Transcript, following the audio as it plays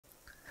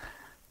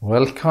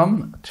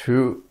Welcome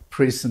to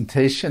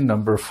presentation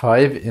number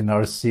 5 in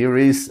our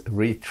series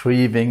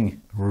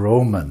Retrieving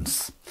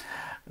Romans.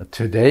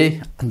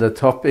 Today the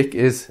topic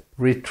is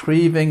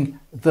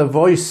retrieving the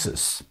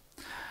voices.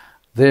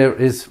 There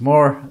is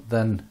more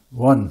than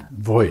one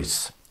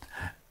voice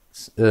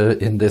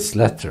in this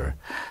letter.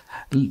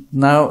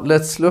 Now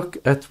let's look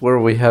at where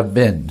we have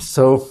been.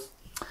 So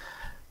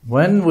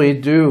when we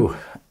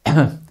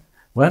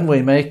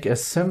make a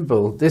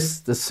symbol, this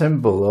the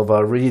symbol of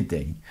our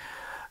reading,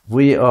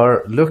 we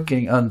are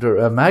looking under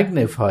a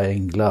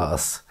magnifying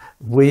glass.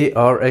 We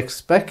are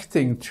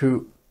expecting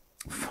to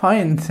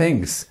find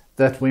things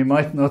that we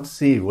might not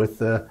see with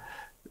the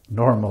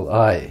normal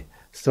eye.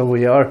 So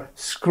we are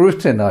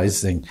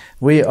scrutinizing.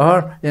 We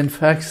are, in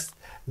fact,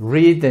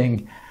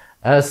 reading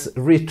as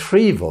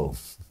retrieval,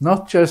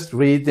 not just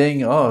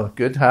reading, oh,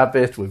 good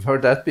habit, we've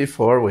heard that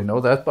before, we know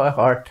that by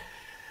heart,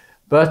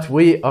 but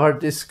we are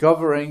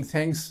discovering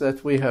things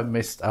that we have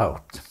missed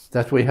out,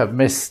 that we have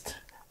missed.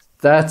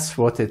 That's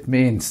what it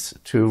means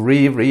to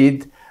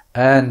reread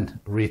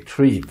and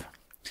retrieve.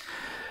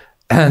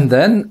 And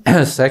then,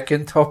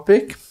 second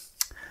topic,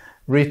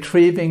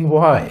 retrieving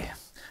why.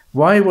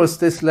 Why was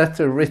this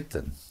letter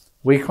written?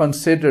 We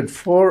considered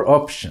 4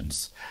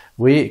 options.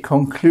 We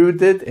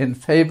concluded in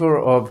favor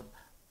of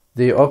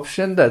the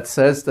option that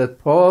says that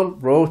Paul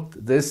wrote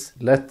this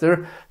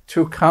letter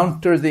to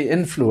counter the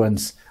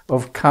influence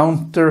of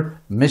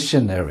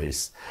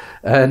counter-missionaries.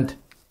 And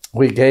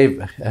we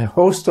gave a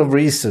host of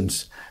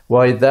reasons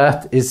why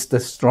that is the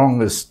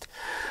strongest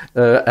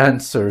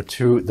answer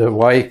to the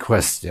why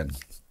question.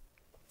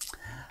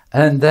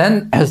 And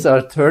then, as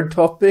our third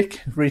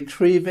topic,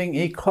 retrieving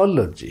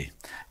ecology,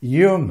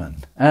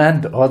 human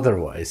and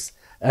otherwise.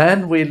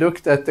 And we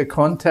looked at the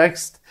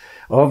context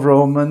of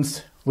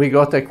Romans. We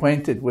got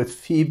acquainted with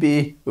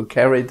Phoebe, who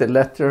carried the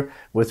letter,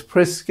 with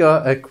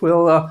Prisca,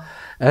 Aquila,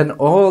 and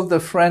all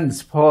the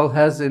friends Paul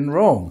has in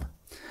Rome.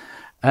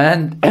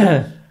 And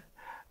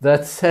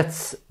that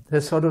sets the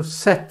sort of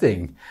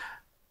setting.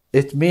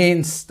 It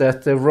means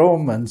that the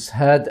Romans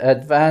had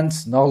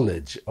advanced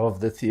knowledge of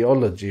the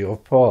theology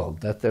of Paul,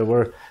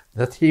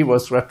 that he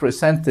was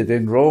represented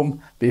in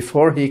Rome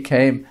before he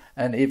came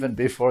and even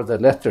before the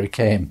letter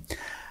came.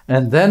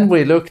 And then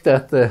we looked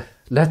at the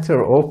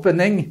letter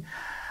opening,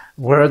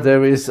 where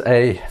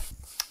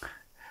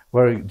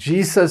where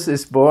Jesus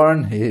is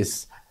born,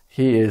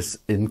 he is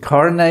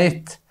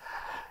incarnate,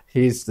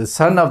 he's the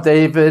son of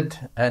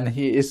David, and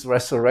he is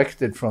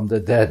resurrected from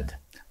the dead.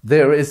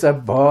 There is a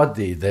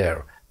body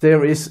there.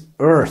 There is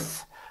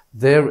earth,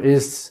 there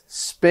is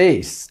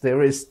space,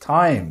 there is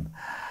time,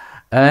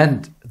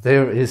 and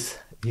there is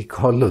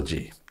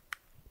ecology.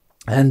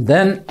 And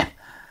then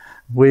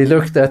we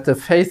looked at the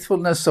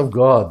faithfulness of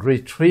God,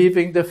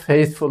 retrieving the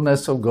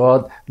faithfulness of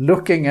God,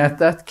 looking at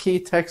that key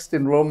text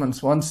in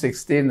Romans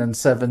 1:16 and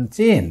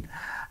 17,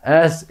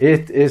 as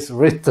it is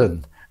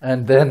written,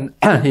 and then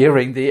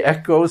hearing the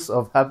echoes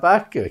of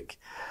Habakkuk.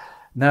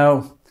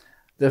 Now,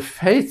 the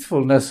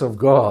faithfulness of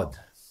God,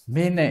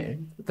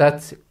 meaning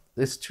that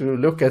is to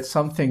look at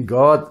something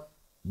God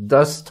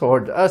does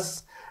toward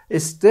us,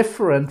 is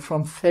different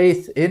from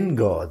faith in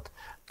God.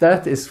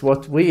 That is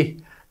what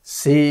we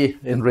see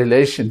in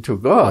relation to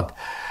God.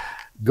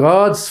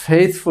 God's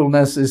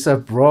faithfulness is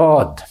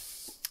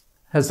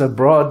has a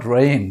broad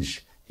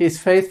range. He's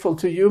faithful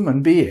to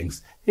human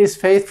beings. He's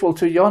faithful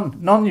to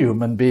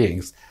non-human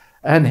beings.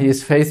 And he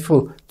is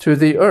faithful to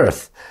the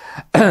earth.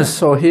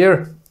 So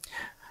here,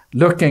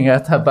 looking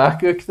at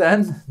Habakkuk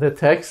then, the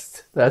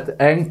text that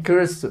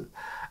anchors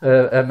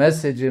a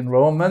message in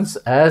Romans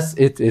as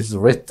it is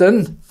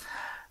written.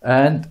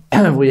 And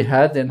we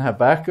had in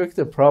Habakkuk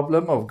the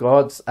problem of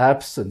God's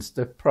absence,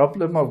 the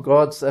problem of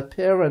God's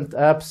apparent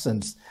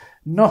absence,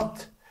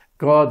 not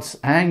God's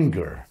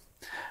anger.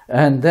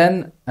 And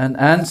then an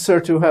answer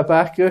to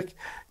Habakkuk,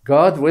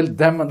 God will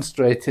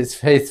demonstrate his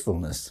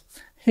faithfulness.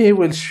 He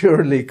will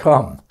surely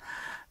come.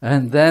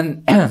 And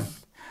then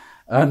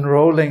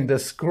unrolling the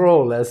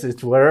scroll, as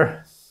it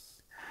were,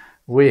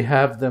 we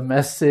have the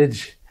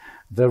message,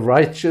 the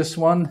righteous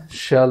one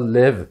shall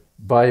live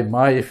by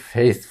my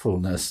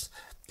faithfulness.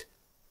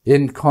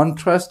 In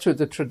contrast to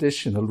the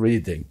traditional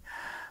reading,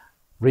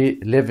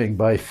 living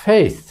by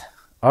faith,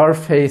 our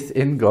faith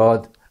in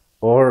God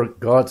or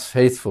God's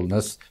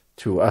faithfulness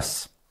to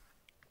us.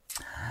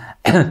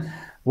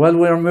 Well,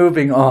 we're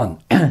moving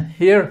on.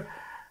 Here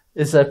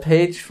is a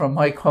page from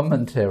my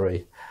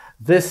commentary.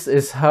 This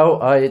is how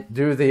I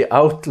do the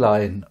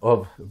outline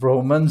of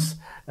Romans,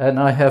 and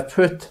I have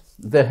put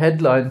the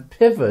headline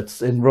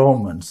pivots in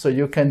Romans. So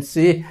you can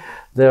see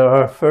there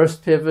are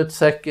first pivot,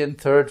 second,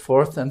 third,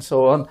 fourth, and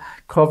so on,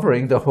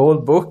 covering the whole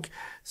book.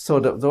 So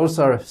that those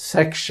are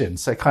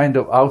sections, a kind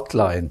of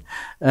outline.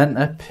 And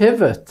a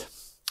pivot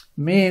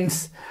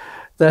means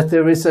that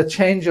there is a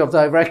change of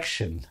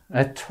direction,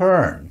 a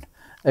turn,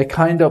 a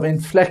kind of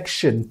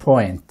inflection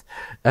point.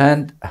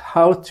 And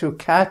how to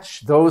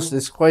catch those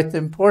is quite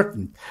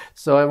important.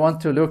 So I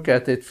want to look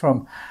at it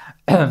from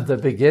the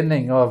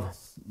beginning of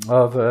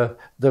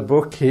the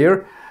book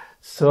here.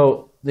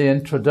 So the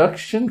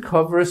introduction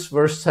covers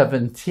verse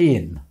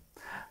 17.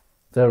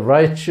 The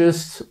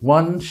righteous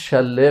one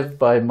shall live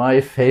by my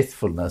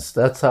faithfulness.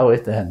 That's how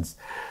it ends.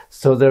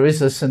 So there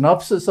is a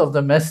synopsis of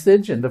the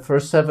message in the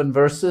first 7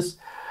 verses.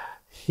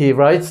 He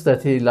writes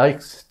that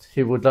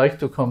he would like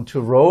to come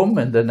to Rome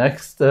in the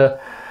next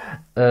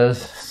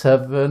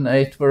 7,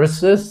 8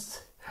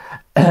 verses.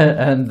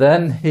 And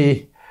then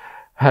he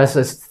has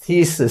a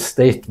thesis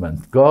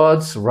statement.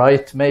 God's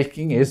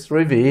right-making is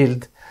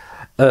revealed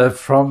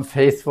from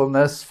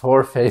faithfulness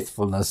for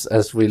faithfulness,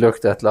 as we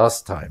looked at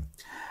last time.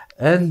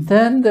 And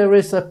then there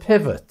is a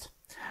pivot.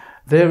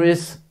 There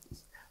is,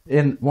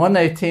 in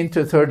 1:18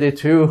 to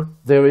 32,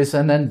 there is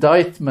an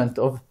indictment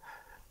of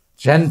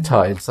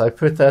Gentiles, I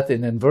put that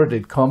in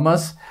inverted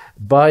commas,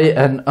 by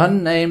an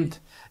unnamed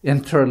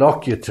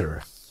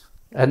interlocutor,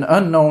 an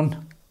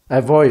unknown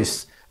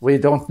voice. We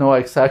don't know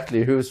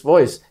exactly whose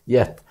voice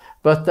yet,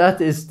 but that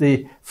is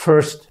the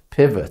first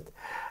pivot.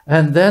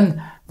 And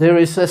then there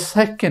is a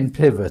second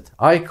pivot.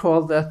 I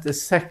call that the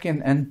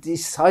second and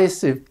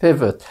decisive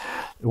pivot,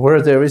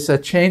 where there is a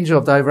change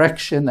of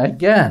direction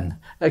again,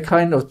 a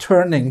kind of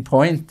turning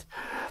point,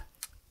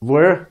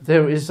 where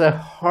there is a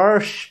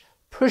harsh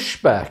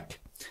pushback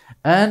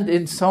and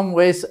in some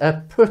ways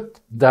a put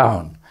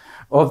down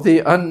of the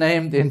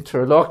unnamed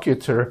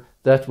interlocutor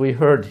that we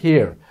heard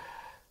here.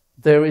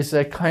 There is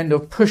a kind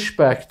of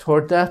pushback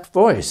toward that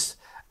voice,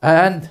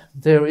 and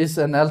there is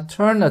an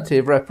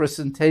alternative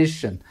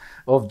representation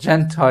of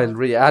Gentile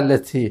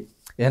reality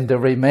in the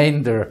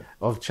remainder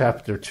of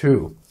chapter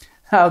 2.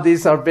 Now,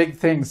 these are big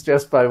things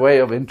just by way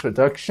of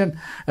introduction,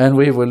 and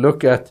we will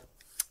look at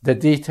the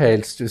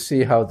details to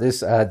see how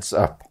this adds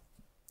up.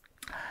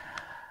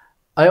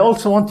 I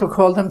also want to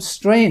call them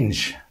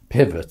strange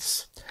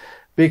pivots,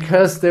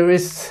 because there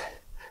is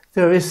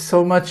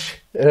so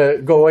much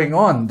going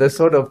on. The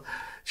sort of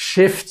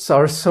shifts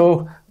are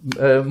so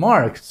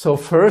marked. So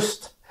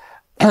first,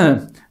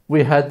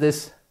 we had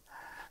this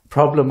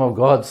problem of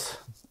God's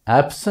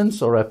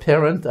absence or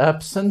apparent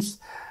absence.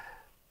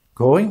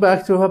 Going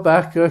back to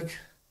Habakkuk,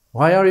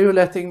 why are you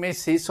letting me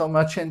see so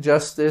much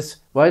injustice?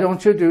 Why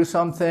don't you do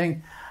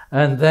something?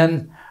 And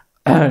then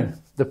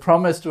the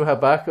promise to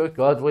Habakkuk,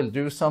 God will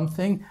do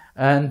something,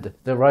 and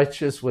the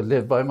righteous will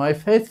live by my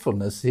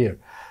faithfulness here.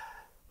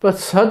 But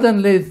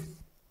suddenly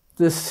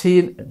the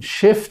scene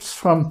shifts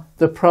from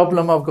the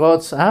problem of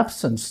God's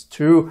absence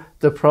to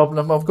the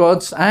problem of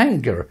God's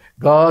anger.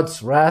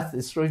 God's wrath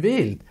is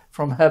revealed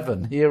from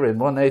heaven here in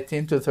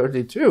 1:18 to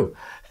 32.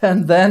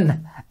 And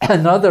then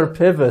another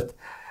pivot,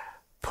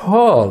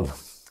 Paul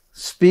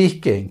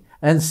speaking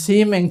and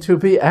seeming to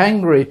be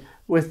angry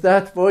with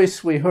that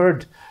voice we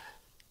heard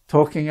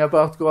talking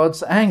about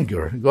God's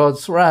anger,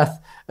 God's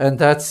wrath, and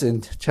that's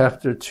in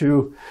chapter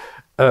 2,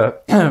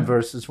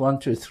 verses 1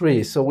 to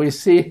 3. So we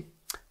see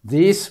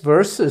these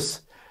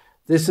verses,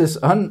 this is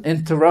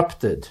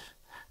uninterrupted.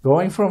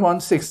 Going from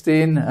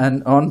 1:16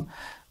 and on,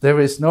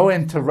 there is no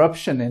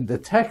interruption in the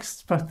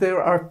text, but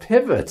there are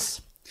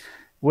pivots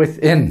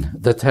within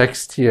the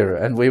text here,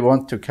 and we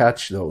want to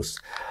catch those.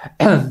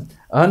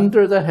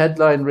 Under the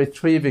headline,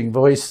 Retrieving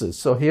Voices.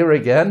 So here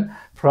again,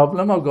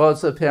 problem of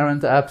God's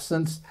apparent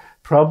absence,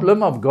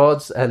 problem of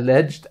God's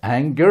alleged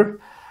anger,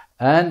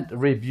 and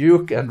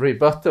rebuke and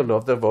rebuttal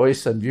of the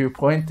voice and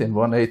viewpoint in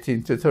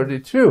 1:18 to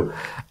 32.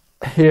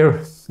 Here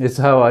is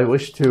how I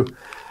wish to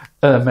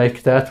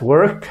make that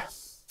work.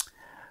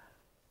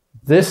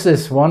 This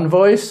is one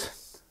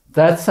voice,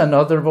 that's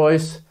another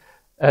voice,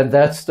 and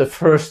that's the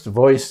first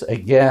voice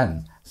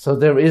again. So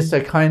there is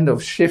a kind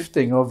of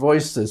shifting of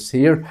voices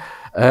here,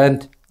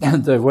 and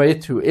the way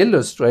to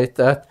illustrate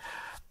that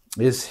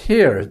is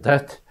here,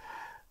 that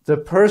the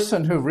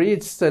person who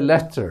reads the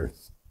letter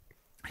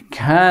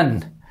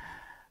can,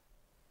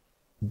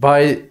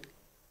 by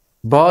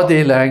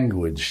body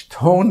language,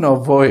 tone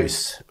of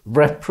voice,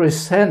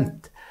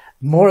 represent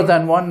more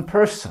than one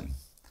person.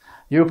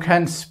 You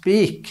can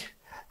speak,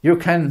 you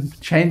can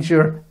change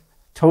your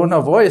tone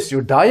of voice,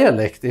 your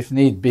dialect if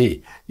need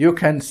be. You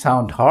can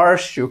sound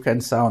harsh, you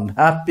can sound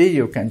happy,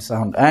 you can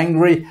sound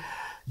angry.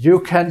 You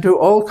can do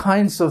all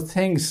kinds of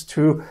things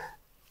to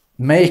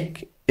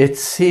make it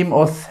seem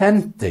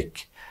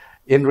authentic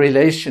in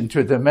relation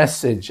to the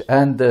message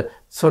and the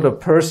sort of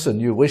person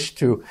you wish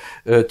to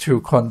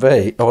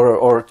convey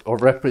or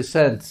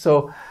represent.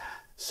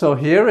 So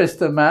here is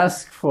the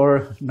mask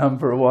for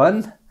number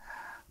 1,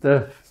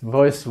 the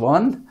voice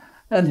 1,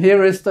 and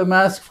here is the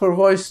mask for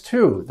voice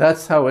 2.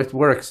 That's how it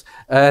works.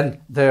 And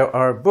there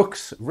are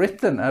books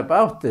written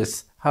about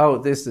this, how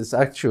this is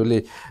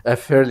actually a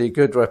fairly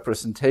good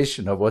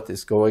representation of what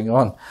is going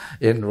on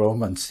in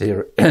Romans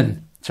here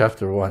in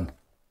chapter 1.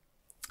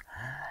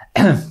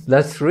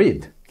 Let's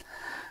read.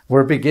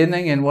 We're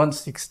beginning in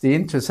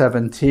 1:16 to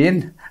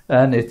 17,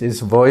 and it is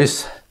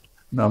voice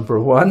number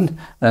 1,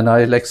 and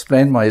I'll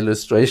explain my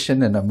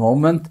illustration in a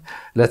moment.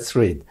 Let's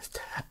read.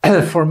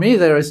 For me,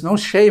 there is no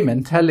shame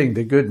in telling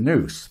the good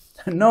news.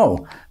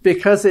 No,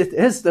 because it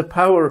is the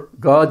power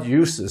God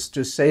uses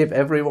to save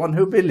everyone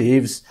who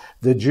believes,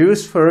 the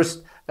Jews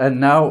first, and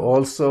now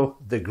also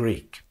the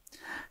Greek.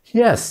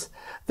 Yes,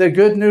 The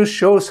good news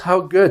shows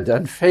how good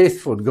and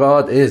faithful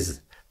God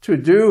is to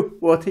do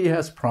what he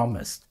has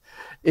promised.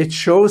 It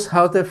shows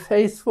how the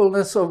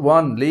faithfulness of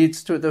one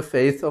leads to the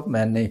faith of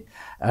many.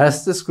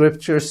 As the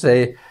scriptures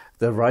say,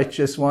 the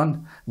righteous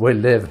one will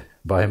live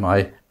by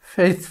my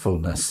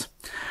faithfulness.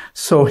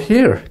 So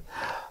here,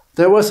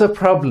 there was a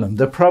problem,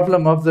 the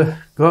problem of the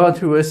God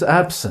who is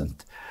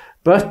absent.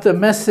 But the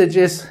message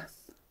is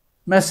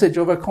message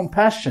of a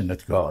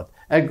compassionate God,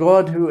 a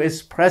God who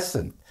is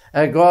present,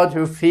 a God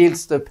who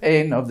feels the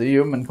pain of the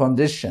human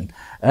condition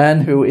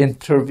and who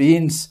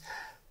intervenes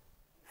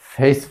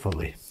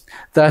faithfully.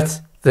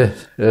 That's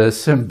the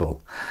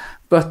symbol.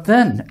 But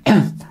then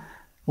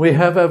we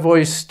have a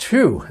voice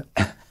too,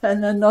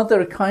 and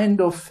another kind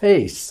of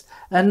face,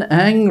 an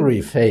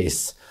angry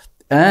face.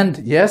 And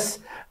yes,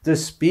 the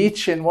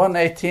speech in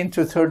 1:18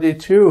 to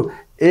 32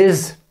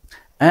 is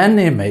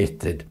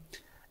animated.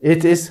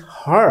 It is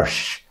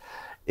harsh.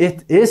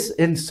 It is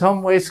in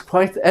some ways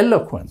quite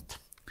eloquent.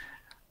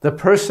 The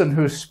person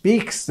who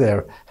speaks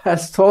there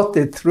has thought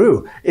it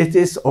through. It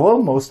is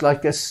almost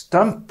like a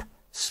stump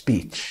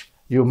speech,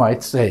 you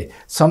might say.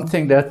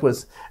 Something that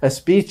was a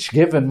speech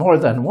given more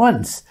than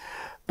once.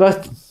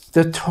 But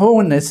the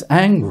tone is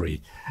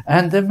angry,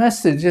 and the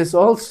message is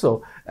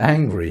also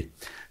angry.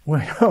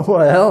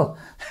 Well,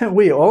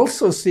 we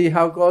also see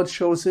how God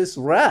shows his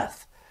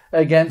wrath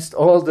against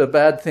all the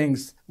bad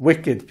things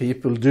wicked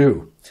people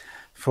do.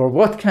 For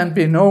what can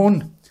be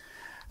known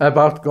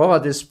about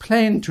God is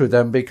plain to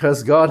them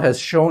because God has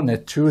shown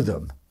it to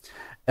them.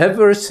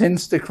 Ever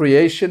since the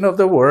creation of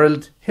the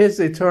world, his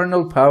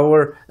eternal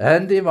power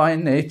and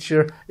divine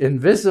nature,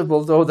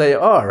 invisible though they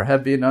are,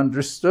 have been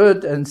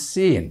understood and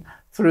seen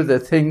through the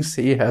things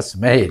he has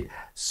made.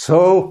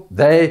 So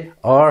they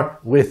are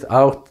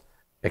without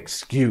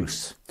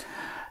excuse.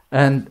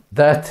 And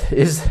that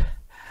is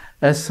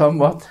a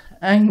somewhat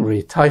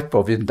angry type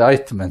of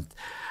indictment.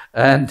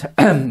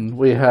 And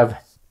we have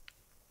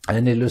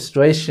an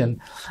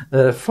illustration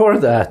for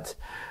that.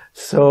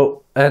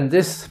 So, and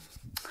this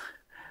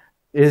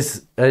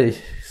is a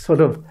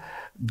sort of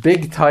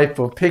big type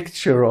of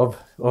picture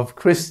of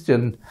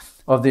Christian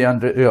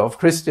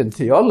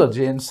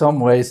theology in some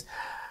ways.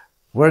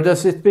 Where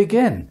does it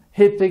begin?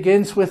 It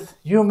begins with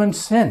human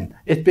sin.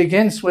 It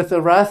begins with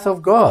the wrath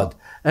of God.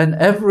 And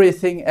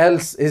everything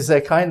else is a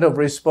kind of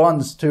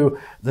response to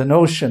the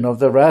notion of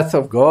the wrath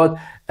of God.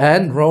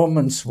 And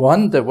Romans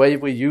 1, the way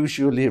we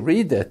usually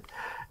read it,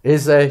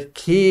 is a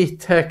key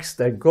text,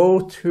 a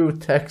go-to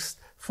text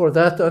for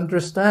that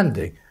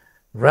understanding.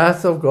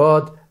 Wrath of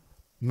God,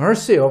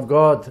 mercy of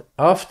God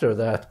after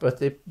that,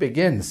 but it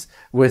begins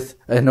with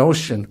a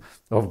notion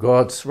of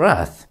God's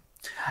wrath.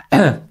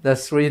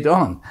 Let's read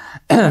on.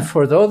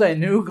 For though they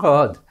knew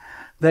God,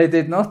 they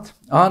did not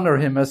honor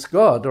him as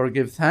God or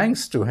give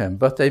thanks to him,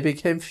 but they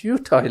became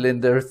futile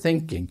in their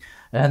thinking,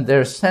 and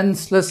their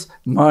senseless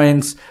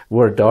minds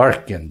were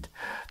darkened.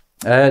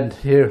 And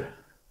here,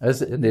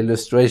 as an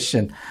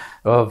illustration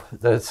of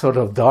the sort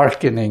of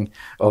darkening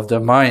of the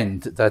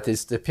mind that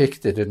is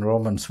depicted in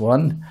Romans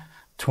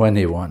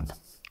 1:21.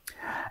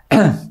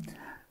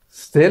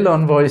 Still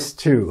on voice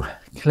 2,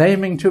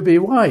 claiming to be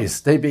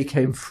wise, they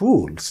became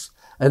fools,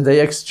 and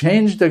they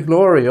exchanged the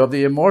glory of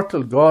the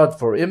immortal God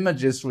for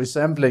images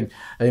resembling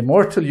a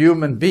mortal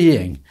human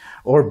being,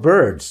 or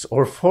birds,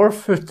 or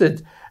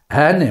four-footed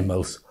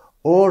animals,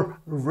 or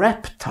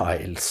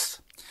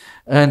reptiles.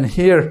 And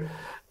here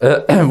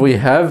we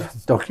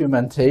have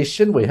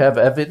documentation, we have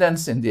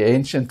evidence in the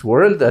ancient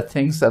world that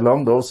things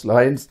along those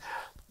lines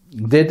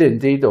did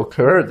indeed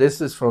occur. This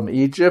is from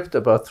Egypt,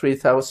 about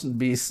 3000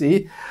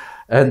 BC,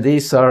 and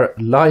these are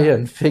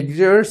lion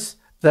figures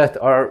that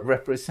are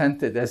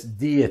represented as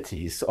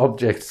deities,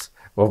 objects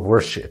of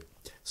worship.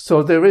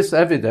 So there is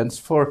evidence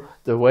for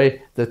the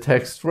way the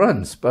text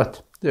runs,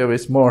 but there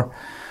is more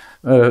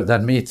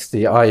than meets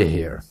the eye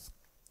here.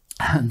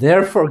 And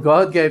therefore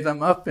God gave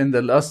them up in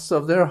the lusts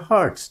of their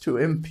hearts to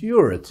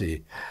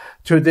impurity,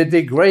 to the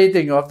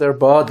degrading of their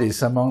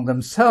bodies among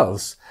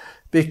themselves,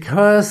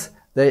 because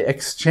they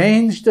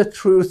exchanged the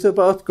truth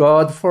about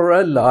God for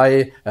a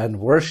lie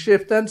and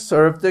worshipped and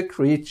served the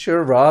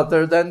creature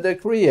rather than the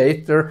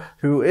Creator,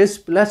 who is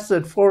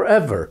blessed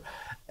forever.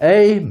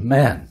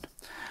 Amen.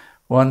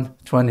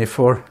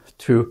 1:24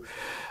 to,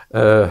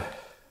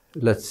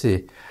 let's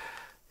see,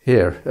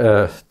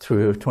 here,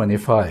 to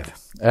 25.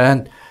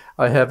 And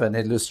I have an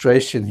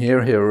illustration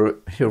here,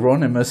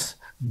 Hieronymus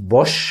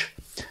Bosch,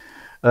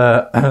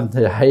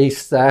 the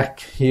haystack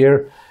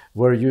here,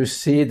 where you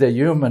see the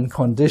human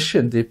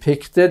condition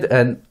depicted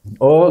and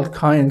all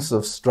kinds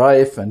of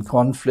strife and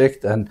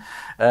conflict and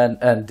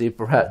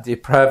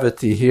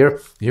depravity here.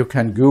 You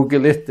can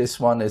Google it. This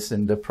one is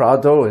in the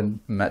Prado in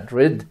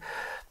Madrid,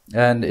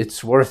 and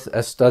it's worth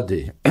a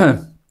study.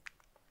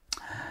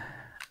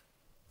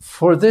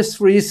 For this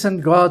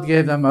reason, God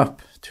gave them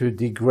up to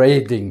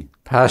degrading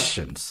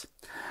passions.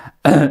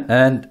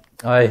 And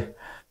I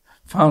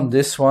found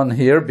this one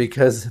here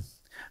because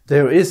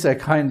there is a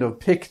kind of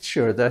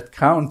picture that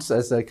counts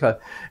as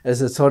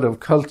a sort of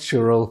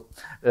cultural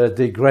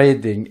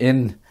degrading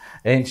in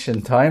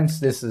ancient times.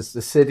 This is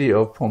the city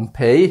of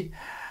Pompeii,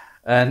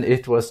 and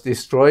it was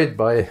destroyed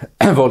by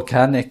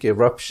volcanic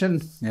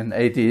eruption in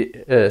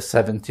AD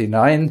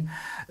 79,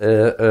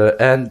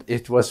 and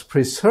it was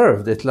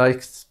preserved. It's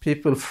like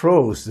people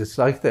froze. It's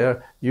like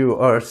you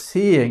are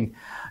seeing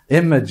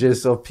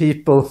images of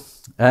people,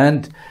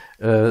 and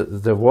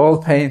the wall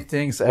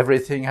paintings,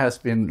 everything has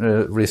been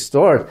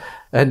restored,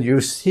 and you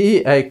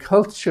see a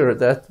culture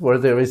where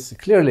there is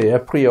clearly a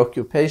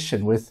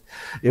preoccupation with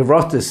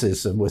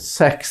eroticism, with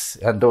sex,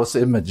 and those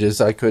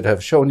images I could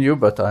have shown you,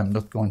 but I'm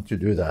not going to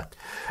do that.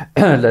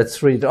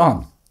 Let's read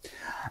on.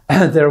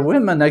 Their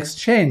women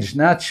exchange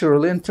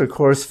natural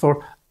intercourse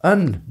for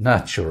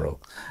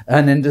unnatural,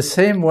 and in the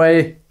same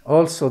way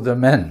also the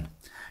men,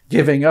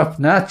 giving up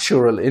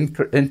natural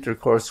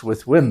intercourse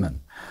with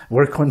women,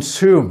 were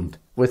consumed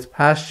with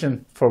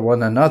passion for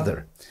one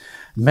another.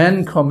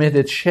 Men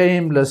committed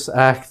shameless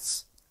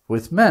acts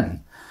with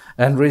men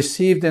and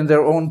received in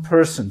their own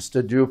persons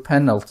the due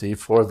penalty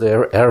for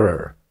their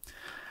error.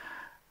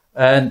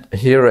 And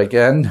here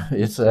again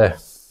this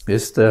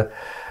is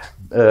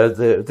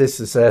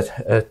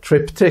a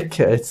triptych.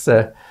 It's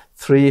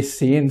 3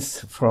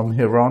 scenes from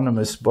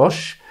Hieronymus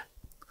Bosch: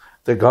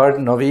 the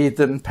Garden of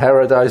Eden,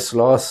 Paradise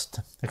Lost,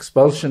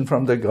 expulsion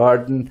from the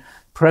garden,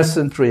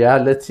 present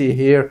reality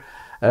here,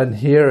 and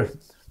here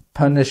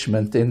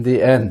punishment in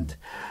the end.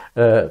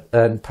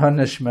 And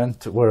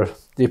punishment, where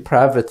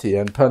depravity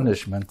and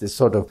punishment is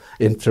sort of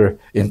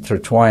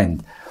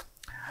intertwined.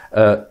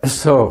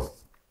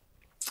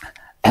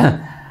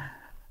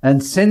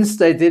 And since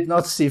they did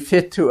not see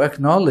fit to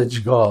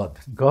acknowledge God,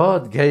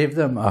 God gave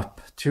them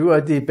up to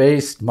a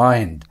debased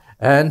mind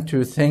and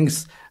to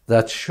things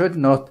that should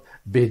not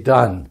be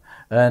done.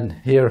 And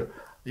here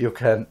you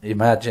can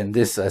imagine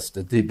this as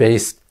the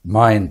debased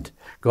mind.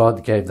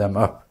 God gave them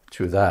up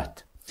to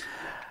that.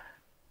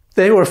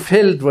 They were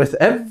filled with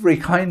every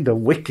kind of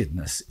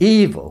wickedness,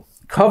 evil,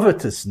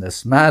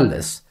 covetousness,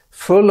 malice,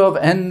 full of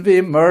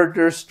envy,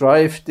 murder,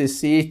 strife,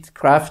 deceit,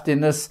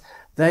 craftiness.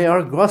 They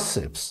are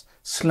gossips,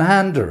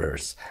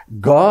 slanderers,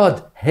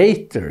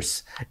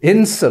 God-haters,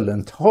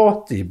 insolent,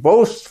 haughty,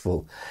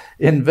 boastful,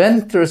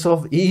 inventors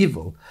of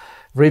evil,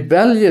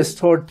 rebellious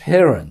toward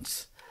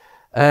parents.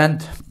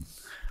 And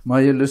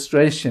my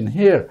illustration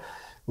here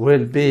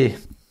will be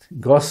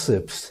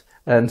gossips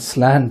and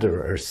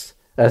slanderers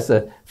as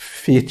a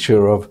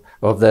feature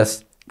of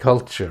this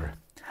culture.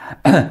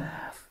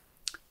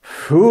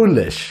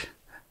 Foolish,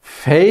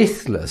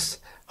 faithless,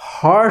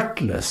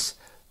 heartless,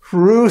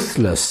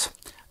 ruthless.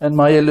 And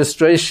my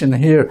illustration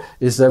here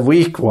is a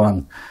weak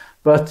one,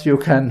 but you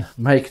can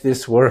make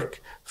this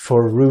work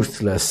for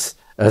ruthless,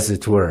 as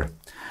it were.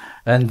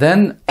 And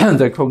then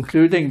the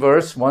concluding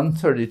verse,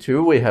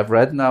 132, we have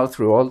read now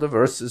through all the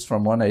verses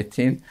from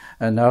 118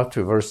 and now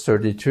to verse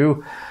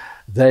 32.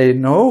 They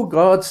know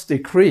God's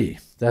decree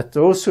that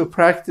those who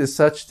practice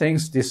such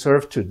things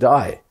deserve to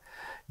die,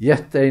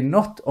 yet they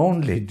not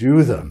only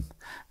do them,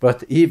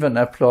 but even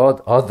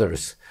applaud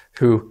others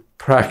who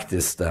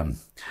practice them.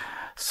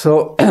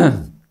 So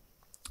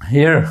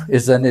here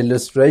is an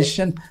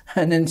illustration,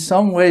 and in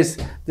some ways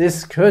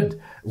this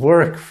could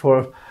work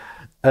for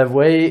a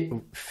way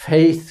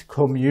faith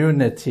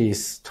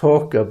communities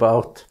talk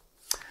about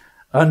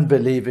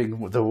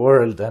unbelieving the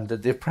world and the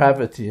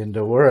depravity in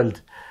the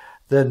world,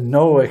 the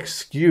no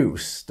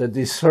excuse, the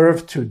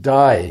deserve to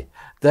die,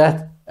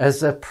 that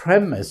as a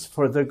premise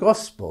for the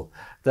gospel,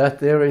 that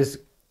there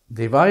is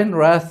divine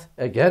wrath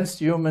against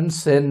human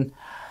sin,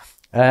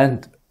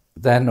 and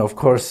then of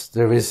course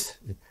there is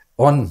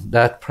on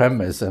that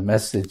premise a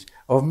message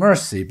of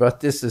mercy. But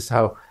this is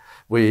how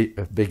we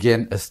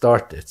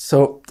started.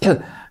 So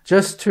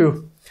just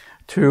to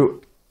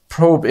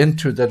probe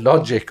into the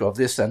logic of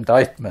this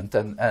indictment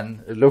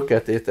and look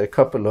at it, a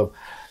couple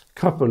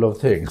of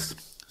things,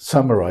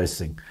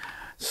 summarizing.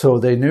 So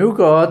they knew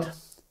God,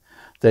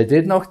 they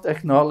did not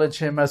acknowledge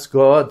him as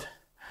God,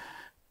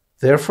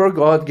 therefore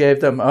God gave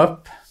them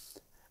up,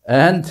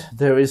 and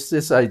there is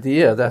this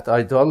idea that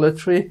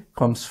idolatry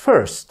comes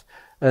first,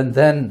 and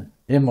then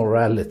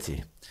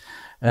immorality.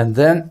 And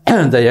then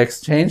they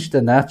exchanged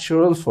the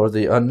natural for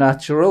the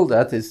unnatural,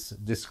 that is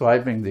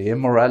describing the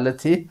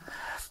immorality,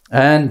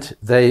 and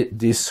they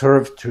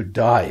deserve to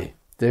die.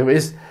 There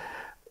is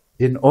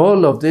in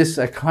all of this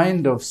a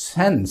kind of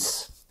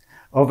sense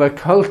of a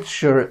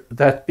culture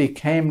that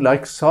became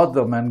like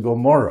Sodom and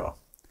Gomorrah.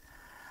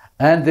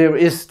 And there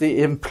is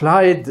the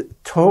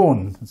implied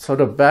tone,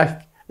 sort of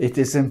back, it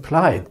is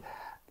implied,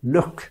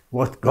 look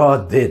what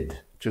God did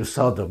to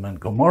Sodom and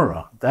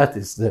Gomorrah. That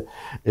is the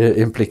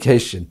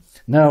implication.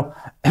 Now,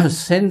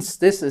 since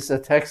this is a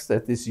text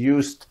that is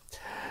used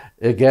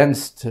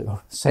against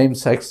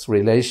same-sex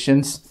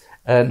relations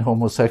and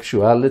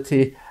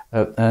homosexuality,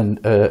 and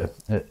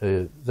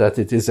that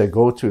it is a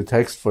go-to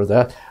text for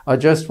that, I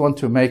just want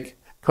to make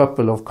a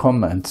couple of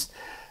comments.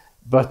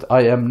 But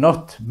I am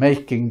not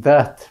making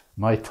that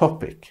my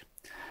topic,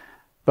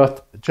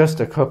 but just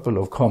a couple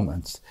of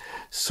comments.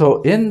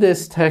 So in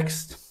this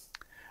text,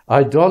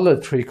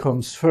 idolatry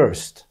comes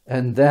first,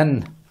 and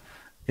then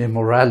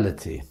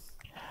immorality.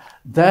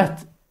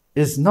 that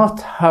is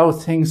not how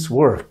things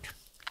work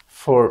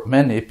for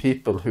many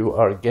people who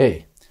are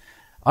gay.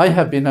 I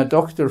have been a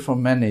doctor for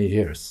many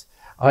years.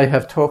 I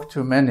have talked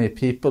to many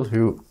people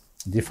who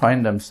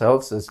define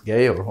themselves as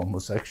gay or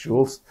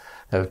homosexuals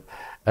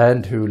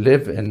and who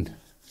live in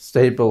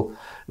stable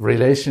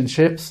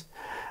relationships.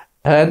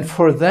 And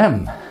for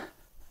them,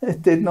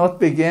 it did not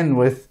begin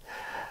with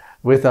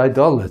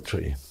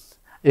idolatry.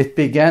 It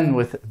began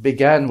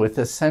with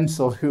a sense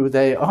of who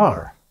they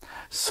are.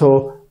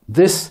 So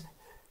this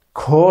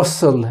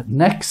causal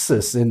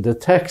nexus in the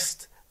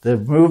text, the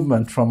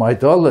movement from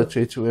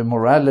idolatry to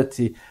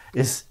immorality,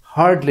 is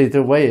hardly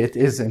the way it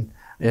is in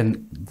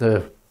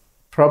the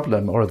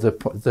problem or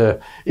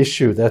the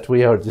issue that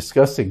we are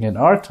discussing in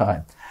our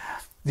time.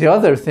 The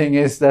other thing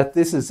is that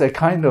this is a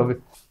kind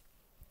of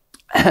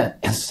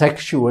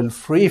sexual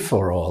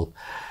free-for-all.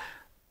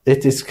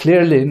 It is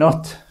clearly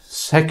not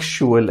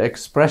sexual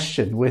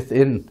expression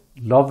within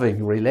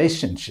loving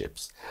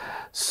relationships.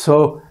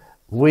 So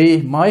we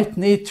might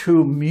need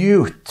to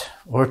mute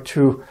or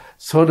to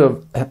sort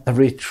of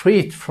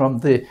retreat from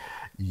the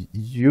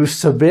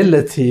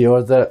usability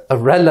or the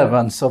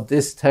irrelevance of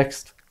this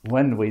text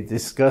when we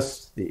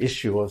discuss the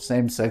issue of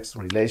same-sex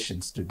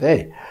relations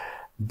today.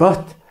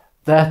 But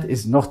that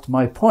is not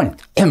my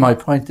point. My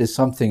point is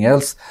something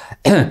else.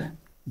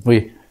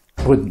 It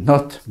would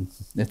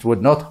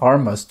not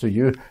harm us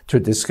to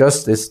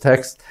discuss this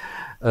text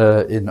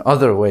in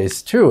other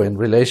ways too in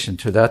relation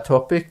to that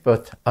topic,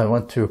 but I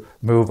want to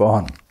move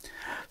on.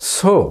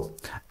 So,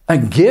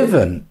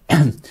 given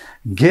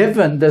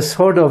the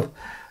sort of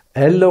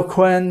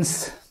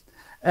eloquence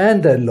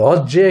and the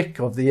logic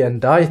of the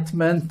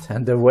indictment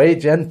and the way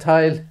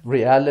Gentile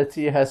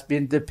reality has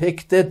been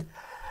depicted,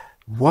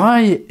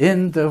 why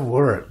in the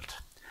world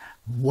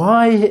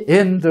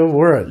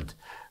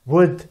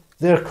would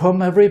there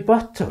come a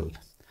rebuttal?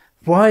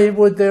 Why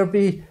would there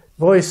be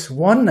voice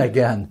 1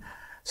 again,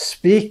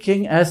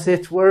 speaking as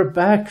it were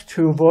back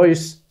to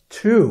voice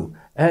 2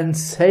 and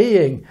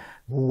saying,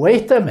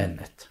 wait a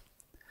minute,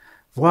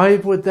 why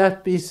would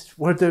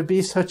there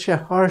be such a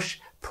harsh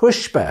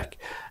pushback?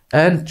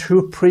 And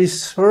to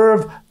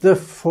preserve the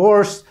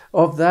force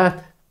of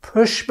that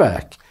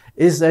pushback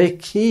is a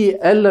key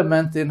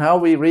element in how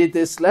we read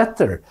this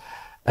letter.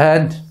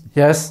 And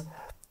yes,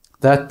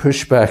 that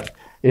pushback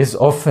is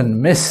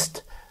often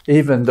missed,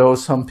 even though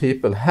some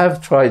people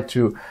have tried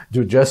to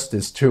do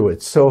justice to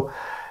it. So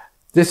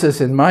this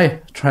is in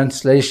my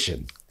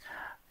translation.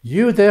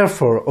 You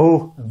therefore,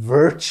 O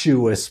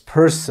virtuous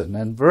person,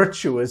 and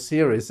virtuous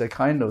here is a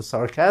kind of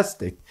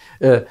sarcastic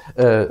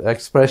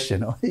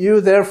expression. You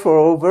therefore,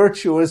 O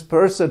virtuous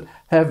person,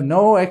 have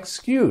no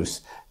excuse,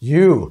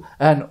 you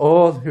and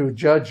all who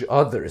judge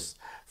others.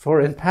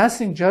 For in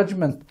passing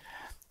judgment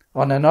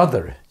on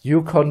another,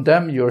 you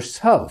condemn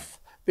yourself,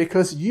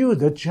 because you,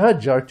 the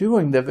judge, are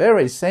doing the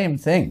very same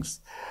things.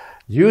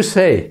 You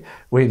say,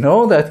 we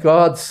know that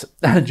God's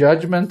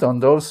judgment on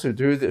those who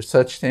do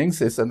such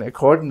things is in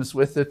accordance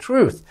with the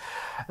truth.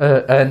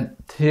 And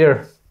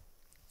here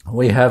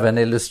we have an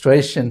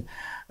illustration.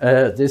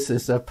 This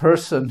is a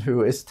person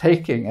who is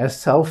taking a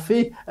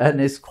selfie and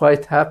is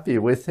quite happy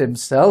with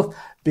himself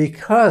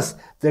because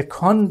the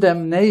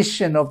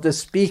condemnation of the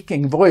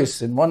speaking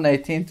voice in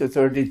 118 to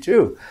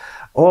 32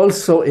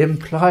 also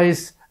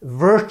implies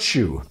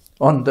virtue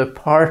on the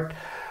part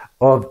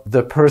of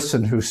the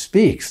person who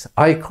speaks.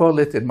 I call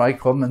it in my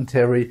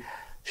commentary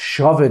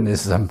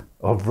chauvinism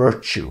of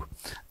virtue.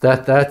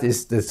 That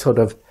is the sort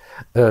of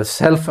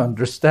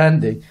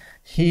self-understanding.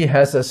 He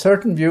has a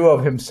certain view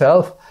of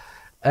himself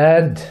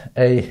and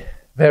a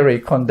very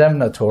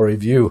condemnatory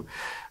view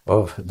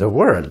of the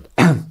world.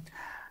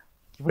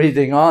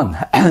 Reading on,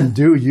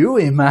 do you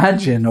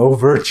imagine, O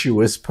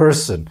virtuous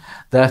person,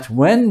 that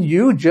when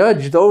you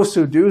judge those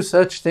who do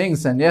such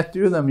things and yet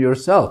do them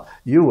yourself,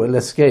 you will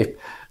escape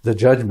the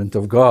judgment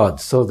of God?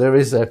 So there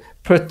is a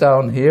put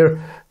down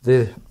here,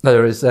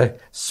 there is a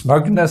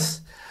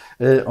smugness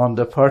on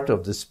the part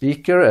of the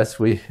speaker, as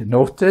we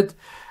noted,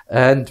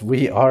 and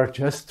we are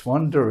just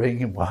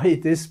wondering why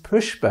this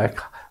pushback.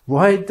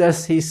 Why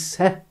does he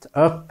set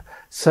up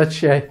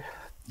such a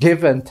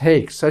give and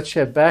take, such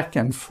a back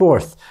and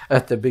forth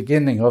at the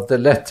beginning of the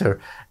letter,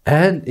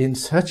 and in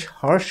such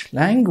harsh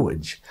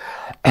language?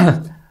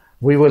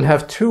 We will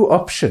have two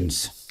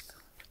options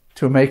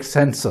to make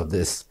sense of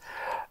this.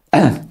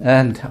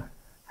 And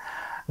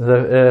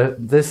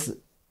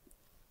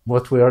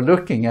what we are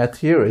looking at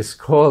here is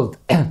called,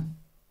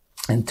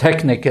 in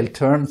technical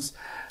terms,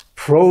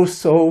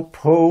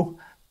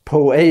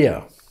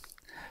 prosopopoeia.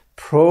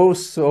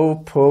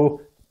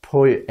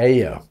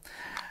 Prosopopoeia.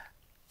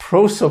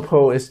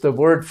 Prosopo is the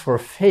word for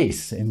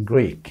face in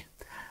Greek,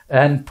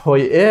 and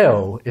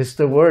poieo is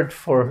the word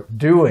for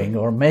doing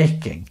or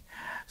making.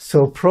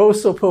 So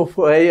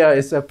prosopopoeia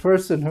is a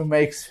person who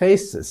makes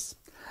faces,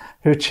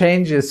 who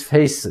changes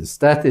faces.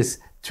 That is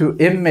to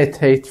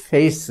imitate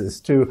faces,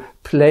 to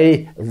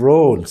play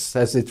roles,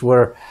 as it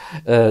were,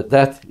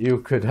 that you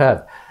could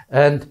have.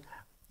 And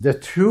the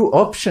two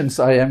options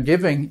I am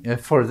giving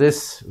for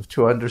this,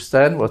 to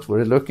understand what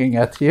we're looking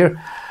at here,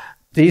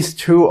 these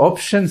two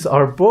options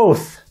are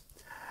both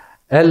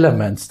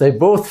elements. They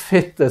both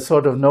fit the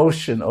sort of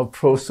notion of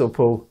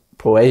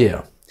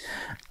prosopopoeia.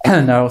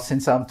 Now,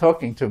 since I'm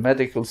talking to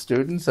medical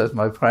students as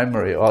my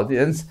primary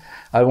audience,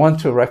 I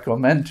want to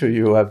recommend to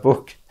you a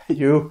book.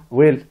 You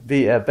will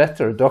be a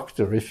better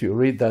doctor if you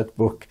read that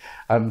book.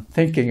 I'm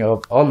thinking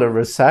of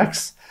Oliver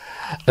Sacks'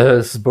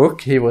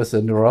 book. He was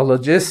a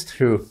neurologist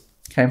who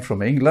came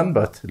from England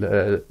but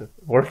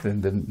worked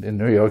in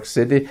New York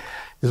City.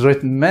 He's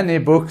written many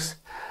books.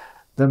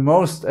 The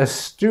most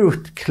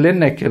astute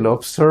clinical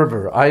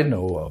observer I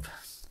know of.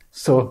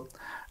 So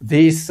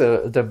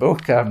the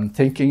book I'm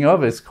thinking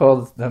of is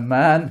called The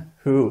Man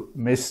Who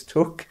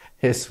Mistook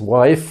His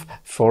Wife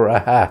for a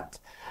Hat.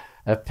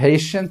 A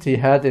patient he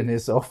had in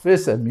his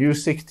office, a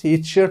music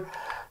teacher,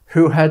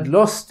 who had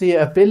lost the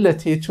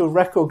ability to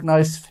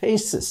recognize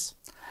faces.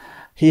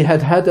 He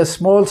had had a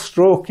small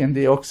stroke in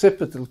the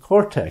occipital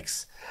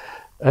cortex,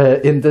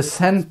 in the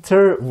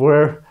center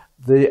where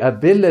the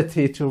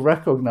ability to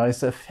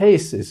recognize a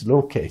face is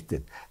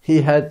located.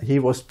 He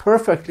was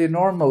perfectly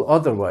normal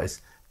otherwise.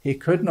 He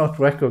could not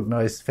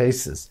recognize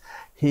faces.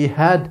 He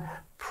had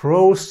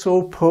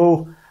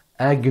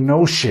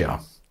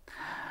prosopoagnosia,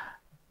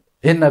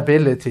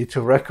 inability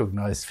to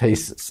recognize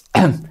faces.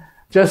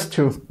 Just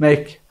to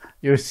make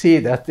you see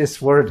that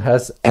this word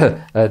has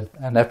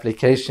an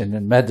application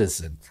in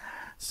medicine.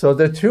 So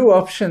the two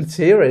options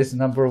here is,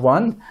 number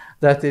one,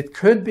 that it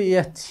could be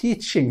a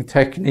teaching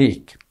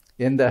technique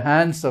in the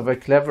hands of a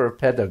clever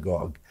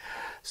pedagogue.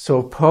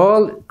 So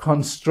Paul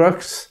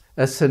constructs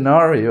a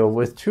scenario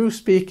with two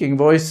speaking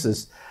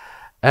voices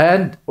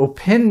and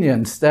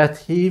opinions that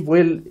he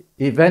will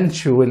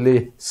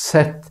eventually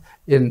set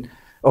in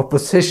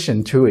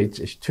opposition to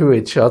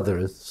each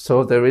other.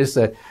 So there is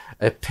a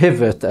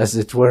pivot, as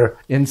it were,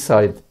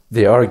 inside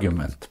the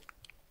argument.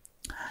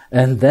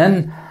 And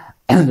then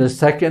the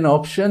second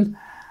option,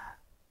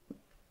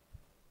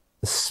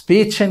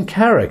 speech and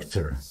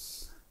character,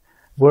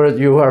 where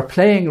you are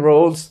playing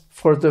roles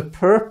for the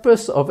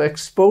purpose of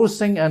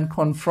exposing and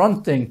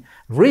confronting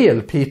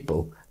real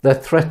people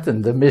that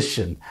threaten the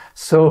mission.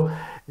 So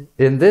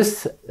in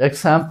this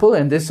example,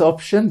 in this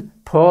option,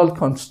 Paul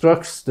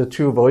constructs the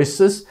two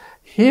voices.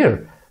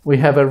 Here we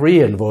have a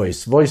real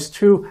voice. Voice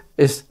 2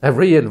 is a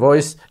real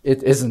voice.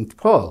 It isn't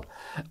Paul.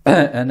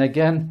 And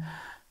again,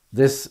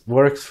 this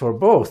works for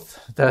both,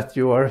 that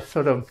you are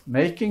sort of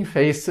making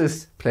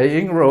faces,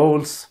 playing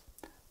roles,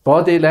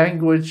 body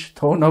language,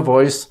 tone of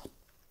voice,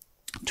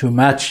 to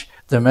match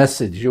the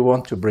message you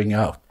want to bring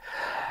out.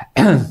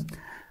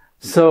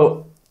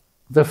 So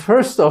the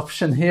first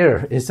option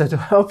here is an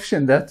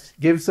option that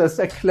gives us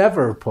a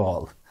clever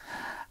Paul,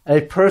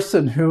 a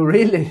person who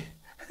really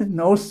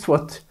knows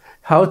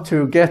how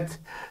to get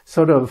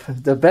sort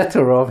of the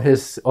better of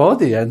his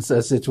audience,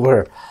 as it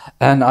were.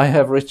 And I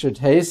have Richard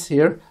Hayes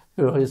here,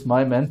 who is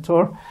my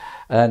mentor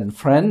and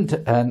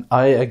friend, and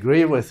I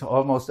agree with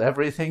almost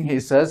everything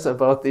he says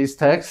about these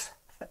texts,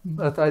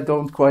 but I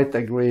don't quite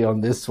agree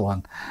on this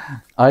one.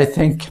 I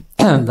think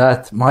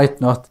that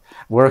might not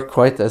work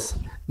quite as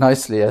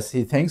nicely as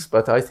he thinks,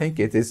 but I think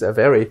it is a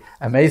very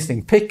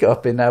amazing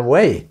pickup in a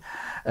way,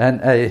 and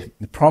a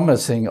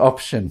promising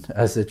option,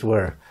 as it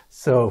were.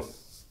 So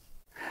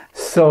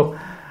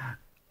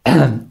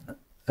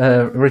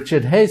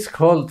Richard Hayes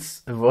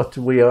calls what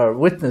we are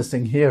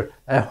witnessing here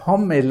a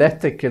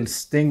homiletical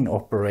sting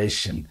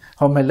operation.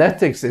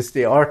 Homiletics is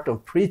the art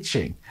of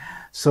preaching.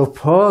 So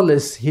Paul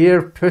is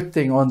here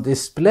putting on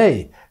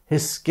display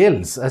his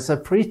skills as a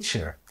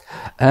preacher.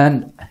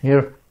 And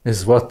here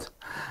is what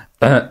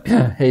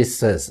Hayes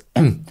says.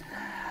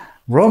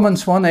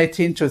 Romans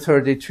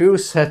 1:18-32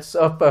 sets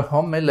up a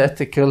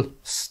homiletical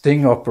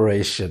sting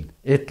operation.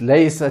 It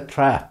lays a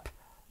trap.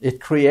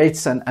 It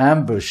creates an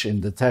ambush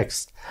in the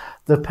text.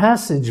 The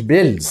passage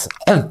builds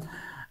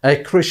a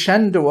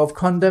crescendo of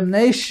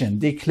condemnation,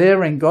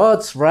 declaring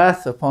God's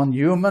wrath upon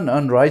human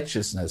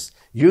unrighteousness,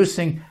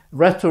 using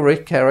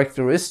rhetoric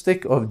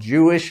characteristic of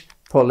Jewish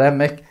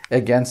polemic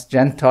against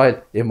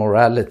Gentile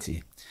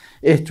immorality.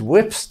 It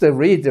whips the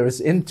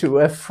readers into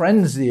a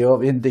frenzy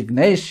of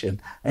indignation.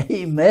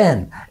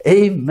 Amen,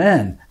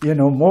 amen.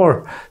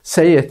 More,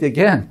 say it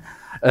again,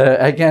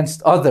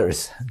 against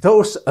others.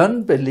 Those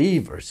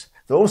unbelievers,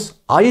 those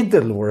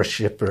idol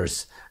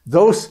worshippers,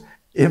 those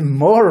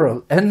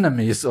immoral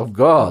enemies of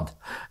God.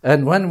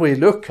 And when we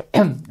look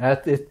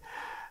at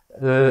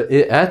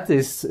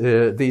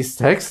these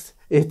texts,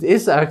 it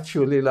is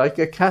actually like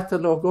a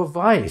catalogue of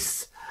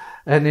vice.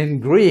 And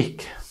in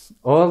Greek,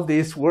 all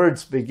these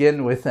words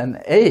begin with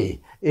an A.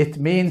 It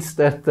means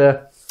that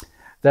the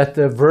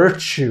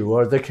virtue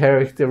or the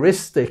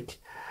characteristic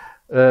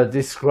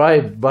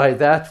described by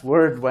that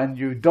word when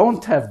you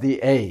don't have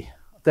the A,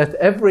 that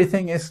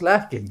everything is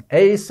lacking.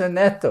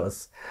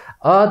 Eisenetos,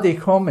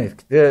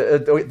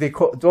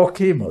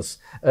 dokimos,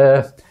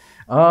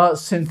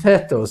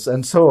 synthetos,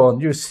 and so on.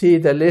 You see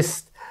the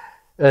list.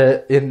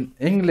 In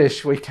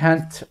English, we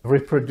can't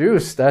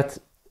reproduce that,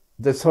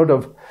 the sort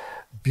of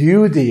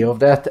beauty of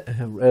that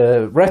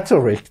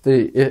rhetoric,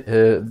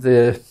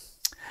 the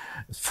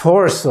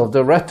force of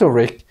the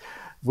rhetoric,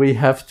 we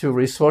have to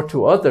resort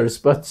to others,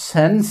 but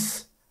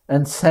sense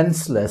and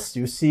senseless,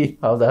 you see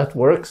how that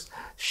works?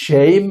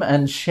 Shame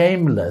and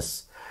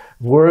shameless,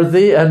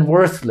 worthy and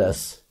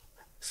worthless.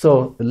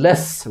 So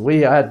less,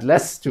 we add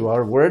less to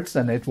our words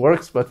and it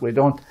works, but we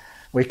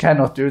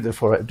cannot do it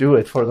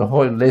for the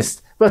whole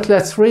list. But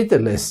let's read the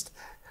list.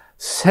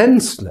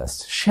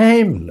 Senseless,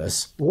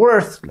 shameless,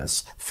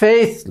 worthless,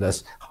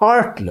 faithless,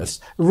 heartless,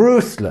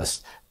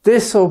 ruthless,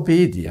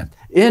 disobedient,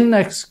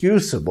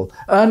 inexcusable,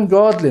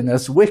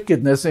 ungodliness,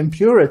 wickedness,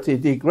 impurity,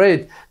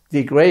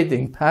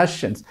 degrading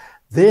passions.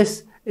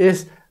 This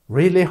is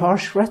really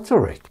harsh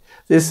rhetoric.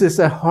 This is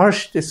a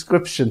harsh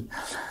description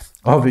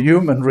of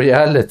human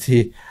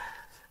reality,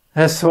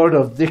 a sort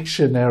of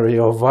dictionary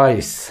of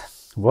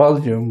vice,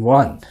 volume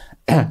 1.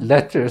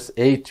 Letters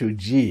A to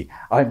G.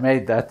 I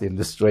made that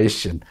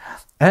illustration.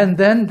 And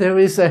then there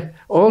is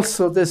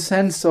also the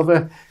sense of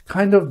a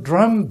kind of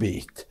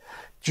drumbeat.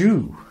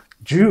 Jew,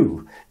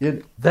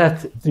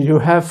 that you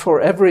have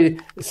for every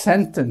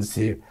sentence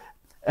here.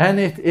 And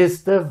it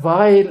is the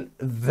vile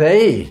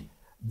they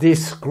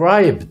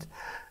described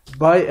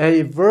by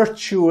a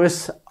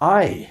virtuous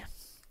I.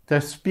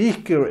 The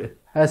speaker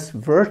has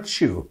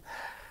virtue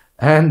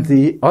and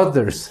the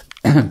others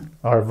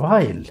are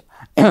vile.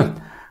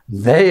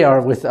 They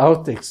are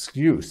without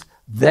excuse.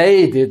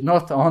 They did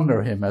not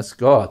honor him as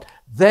God.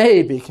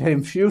 They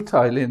became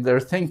futile in their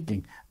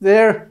thinking.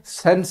 Their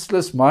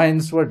senseless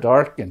minds were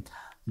darkened.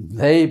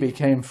 They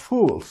became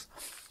fools.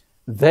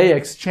 They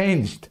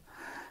exchanged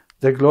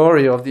the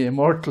glory of the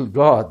immortal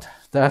God.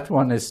 That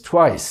one is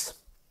twice.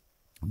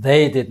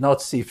 They did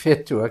not see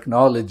fit to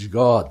acknowledge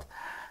God.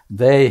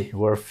 They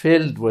were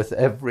filled with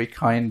every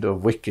kind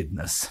of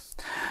wickedness.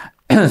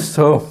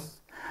 So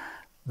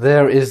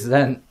there is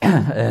then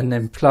an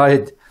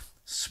implied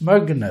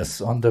smugness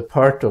on the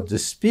part of the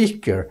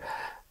speaker,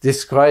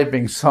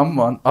 describing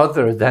someone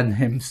other than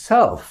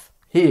himself.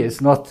 He is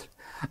not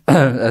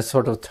a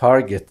sort of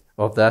target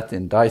of that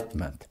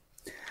indictment.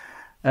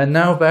 And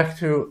now back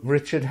to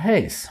Richard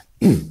Hayes.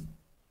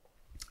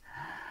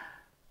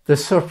 The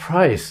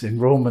surprise in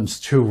Romans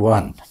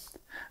 2:1.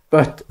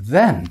 But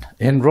then,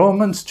 in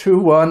Romans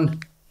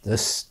 2:1, the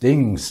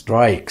sting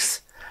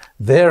strikes.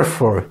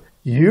 Therefore,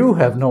 you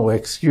have no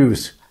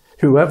excuse,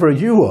 whoever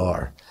you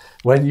are,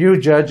 when you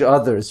judge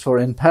others, for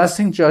in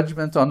passing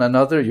judgment on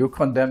another, you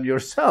condemn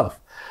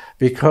yourself,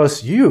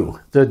 because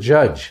you, the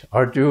judge,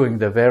 are doing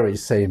the very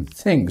same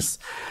things.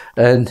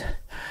 And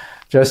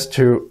just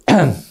to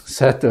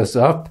set us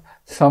up,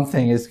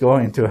 something is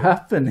going to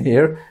happen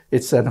here.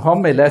 It's an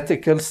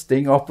homiletical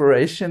sting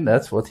operation,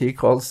 that's what he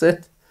calls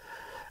it.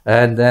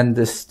 And then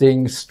the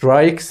sting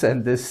strikes,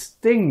 and the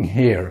sting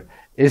here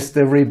is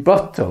the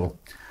rebuttal,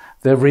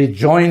 the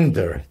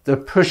rejoinder, the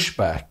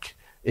pushback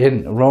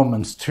in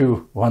Romans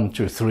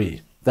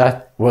 2:1-3.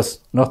 That was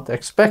not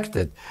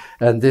expected.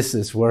 And this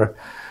is where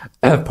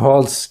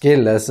Paul's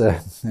skill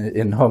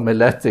in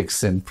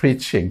homiletics and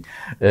preaching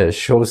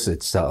shows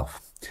itself.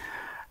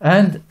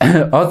 And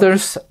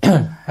others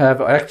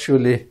have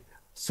actually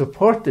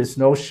support this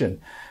notion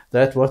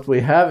that what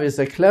we have is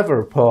a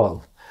clever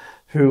Paul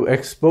who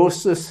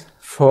exposes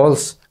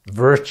false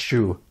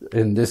virtue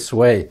in this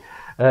way.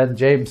 And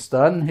James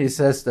Dunn, he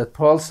says that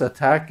Paul's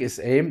attack is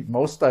aimed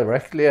most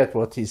directly at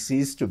what he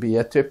sees to be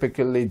a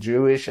typically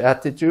Jewish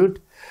attitude.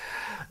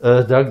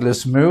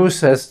 Douglas Moo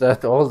says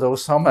that although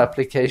some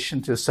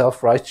application to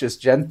self-righteous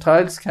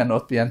Gentiles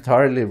cannot be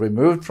entirely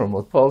removed from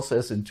what Paul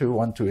says in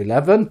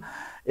 2:1-11,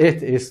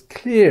 it is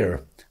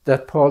clear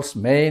that Paul's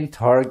main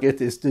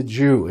target is the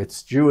Jew.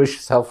 It's Jewish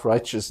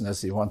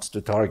self-righteousness he wants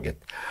to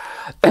target.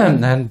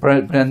 And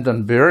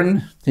Brendan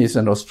Byrne, he's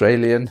an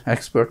Australian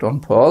expert on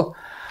Paul,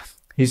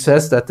 he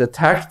says that the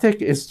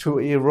tactic is to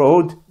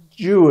erode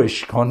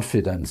Jewish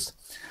confidence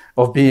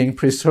of being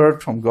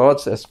preserved from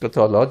God's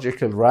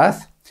eschatological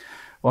wrath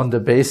on the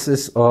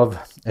basis of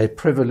a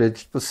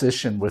privileged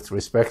position with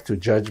respect to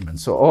judgment.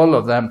 So all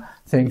of them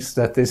thinks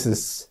that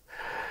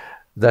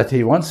that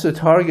he wants to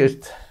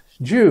target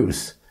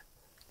Jews,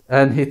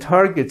 and he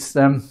targets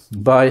them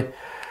by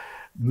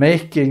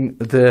making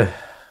the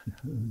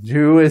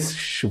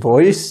Jewish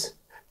voice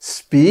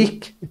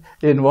speak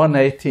in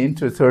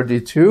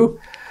 1:18-32,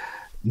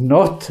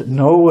 not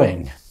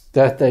knowing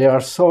that they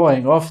are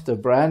sawing off the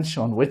branch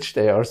on which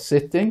they are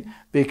sitting,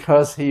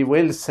 because he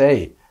will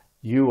say,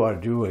 you are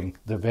doing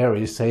the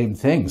very same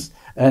things,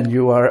 and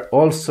you are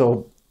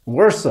also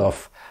worse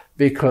off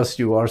because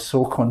you are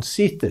so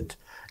conceited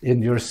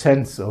in your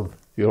sense of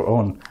your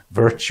own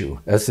virtue,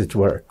 as it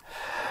were.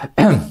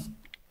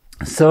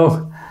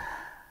 So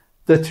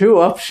the two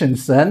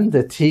options then,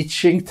 the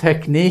teaching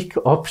technique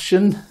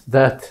option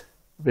that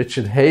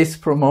Richard Hayes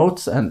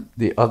promotes and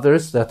the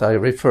others that I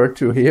refer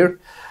to here,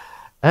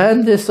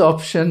 and this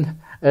option,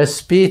 a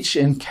speech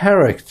in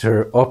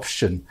character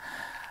option,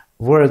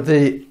 where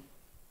the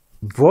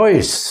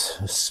voice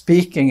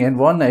speaking in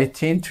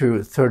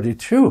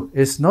 1:18-32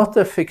 is not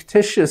a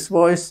fictitious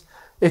voice.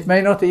 It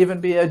may not even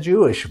be a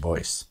Jewish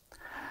voice,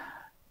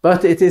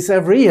 but it is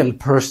a real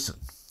person,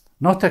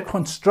 not a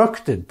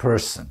constructed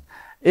person.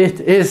 It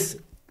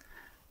is,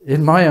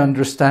 in my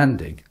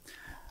understanding,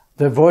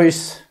 the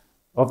voice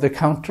of the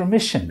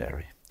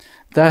counter-missionary.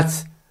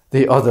 That's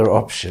the other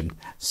option.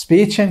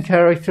 Speech and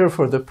character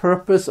for the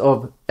purpose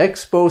of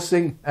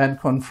exposing and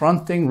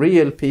confronting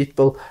real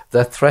people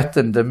that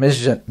threaten the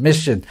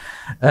mission.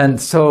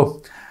 And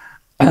so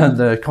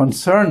the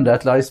concern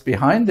that lies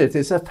behind it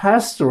is a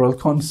pastoral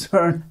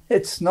concern.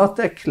 It's not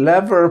a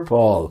clever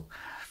Paul.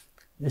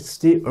 It's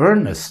the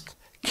earnest,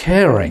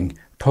 caring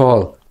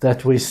Paul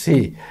that we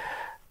see.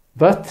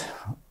 But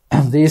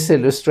these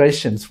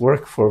illustrations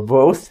work for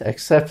both,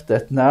 except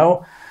that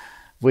now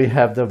we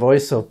have the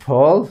voice of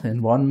Paul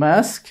in one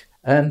mask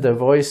and the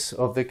voice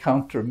of the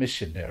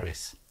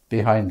counter-missionaries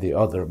behind the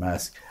other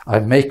mask.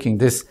 I'm making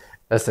this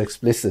as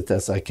explicit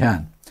as I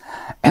can.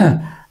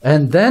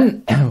 And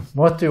then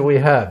what do we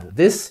have?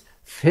 This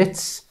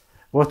fits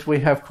what we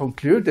have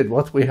concluded,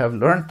 what we have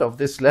learned of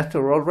this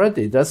letter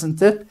already,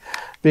 doesn't it?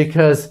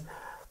 Because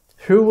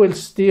who will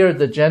steer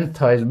the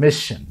Gentile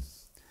mission?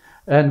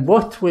 And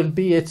what will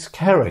be its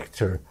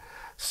character?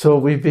 So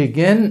we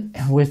begin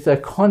with a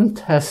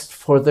contest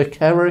for the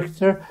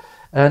character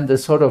and the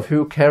sort of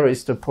who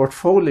carries the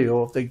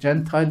portfolio of the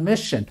Gentile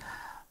mission.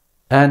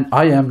 And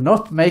I am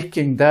not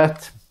making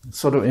that,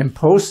 sort of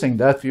imposing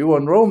that view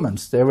on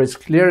Romans. There is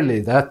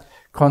clearly that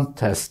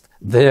contest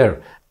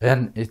there,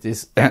 and it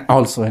is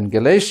also in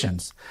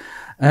Galatians.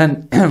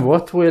 And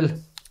what will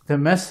the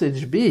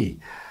message be?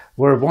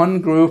 Where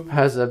one group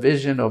has a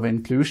vision of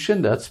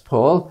inclusion, that's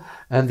Paul,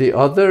 and the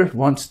other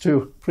wants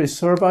to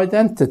preserve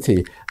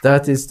identity.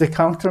 That is the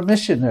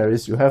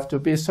counter-missionaries. You have to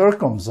be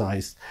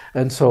circumcised,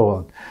 and so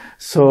on.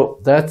 So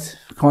that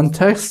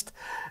context,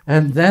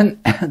 and then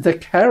the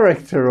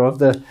character of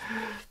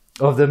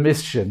the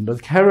mission, the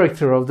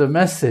character of the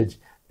message.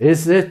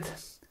 Is it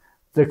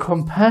the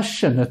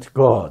compassionate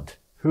God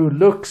who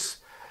looks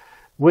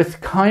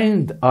with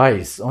kind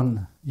eyes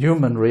on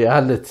human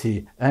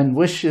reality and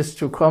wishes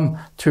to come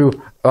to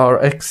our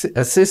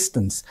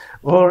assistance?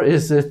 Or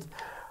is it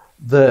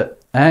the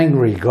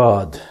angry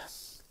God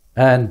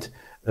and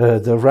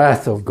the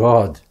wrath of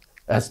God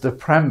as the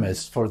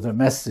premise for the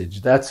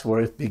message? That's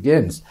where it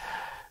begins.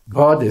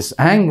 God is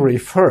angry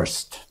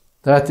first.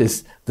 That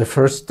is the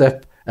first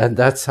step, and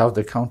that's how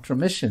the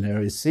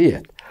counter-missionaries see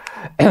it.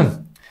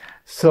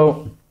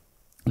 So,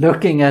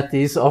 looking at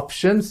these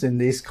options in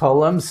these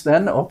columns,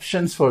 then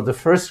options for the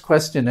first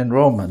question in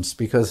Romans,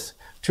 because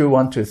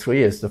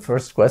 2:1-3 is the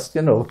first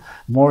question of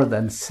more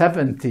than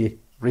 70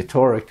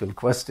 rhetorical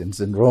questions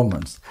in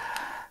Romans.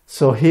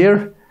 So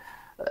here,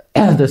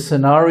 the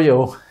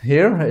scenario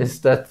here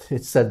is that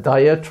it's a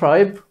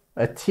diatribe,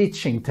 a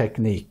teaching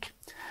technique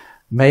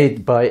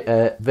made by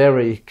a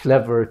very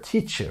clever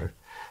teacher.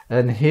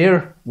 And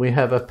here we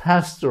have a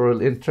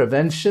pastoral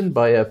intervention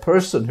by a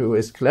person who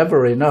is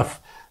clever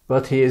enough,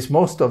 but he is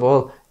most of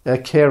all a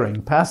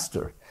caring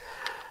pastor.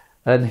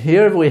 And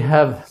here we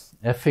have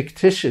a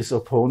fictitious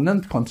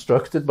opponent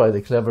constructed by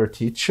the clever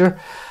teacher,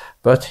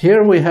 but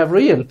here we have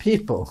real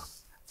people.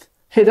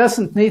 He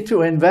doesn't need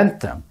to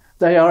invent them.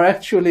 They are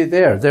actually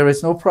there. There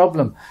is no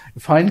problem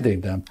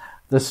finding them.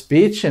 The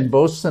speech in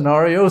both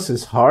scenarios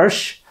is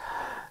harsh.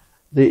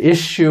 The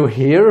issue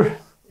here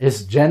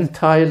is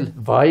Gentile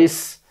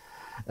vice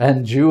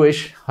and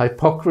Jewish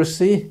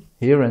hypocrisy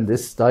here in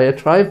this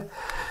diatribe.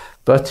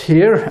 But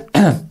here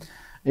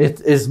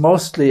it is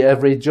mostly a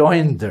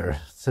rejoinder.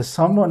 So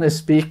someone is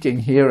speaking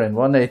here in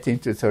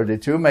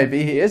 1:18-32.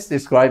 Maybe he is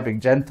describing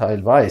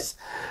Gentile vice,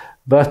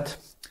 but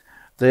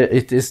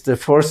it is the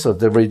force of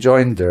the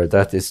rejoinder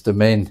that is the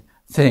main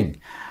thing.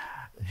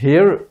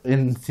 Here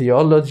in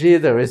theology,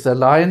 there is a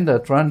line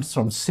that runs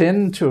from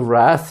sin to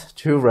wrath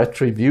to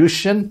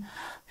retribution.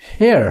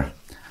 Here,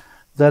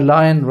 the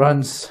line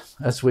runs,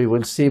 as we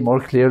will see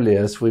more clearly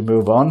as we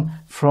move on,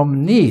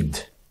 from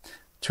need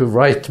to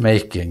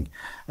right-making.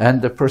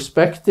 And the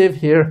perspective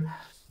here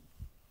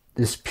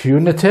is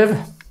punitive,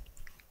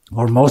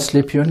 or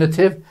mostly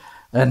punitive,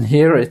 and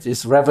here it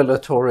is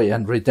revelatory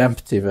and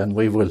redemptive, and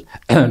we will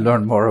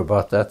learn more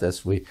about that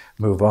as we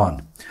move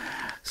on.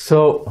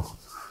 So,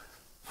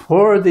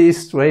 for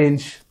these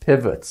strange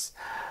pivots,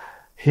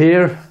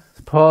 here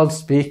Paul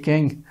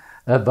speaking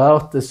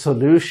about the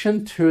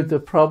solution to the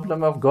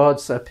problem of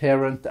God's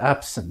apparent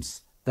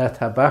absence that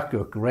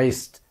Habakkuk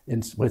raised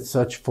with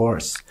such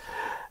force.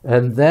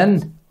 And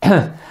then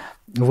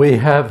we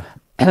have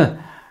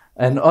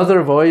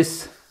another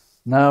voice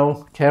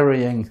now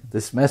carrying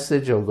this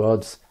message of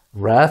God's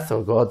wrath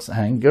or God's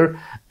anger,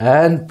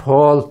 and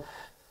Paul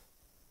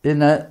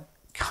in a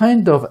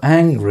kind of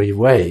angry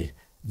way,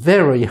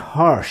 very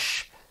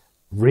harsh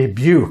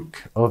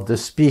rebuke of the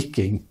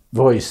speaking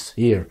voice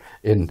here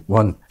in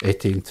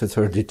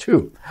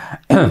 1:18-32.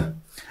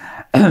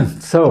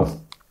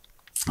 So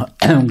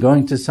I'm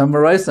going to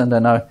summarize, and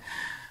then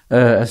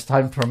as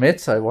time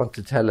permits, I want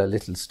to tell a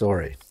little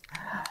story.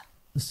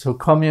 So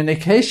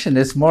communication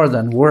is more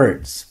than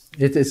words.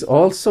 It is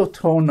also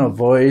tone of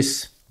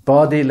voice,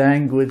 body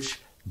language,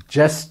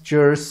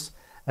 gestures,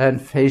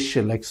 and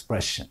facial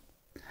expression.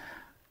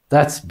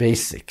 That's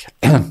basic.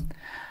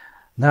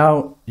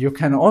 Now, you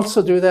can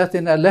also do that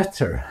in a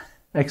letter,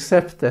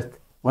 except that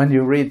when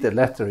you read the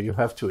letter, you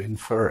have to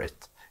infer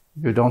it.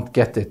 You don't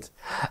get it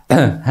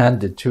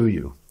handed to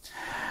you.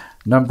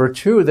 Number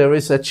 2, there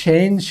is a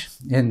change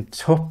in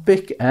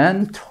topic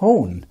and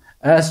tone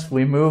as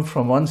we move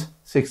from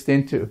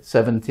 1:16 to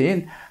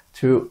 17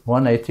 to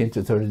 1:18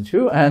 to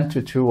 32 and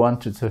to 2:1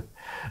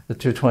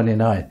 to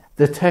 29.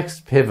 The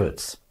text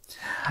pivots.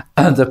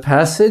 And the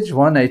passage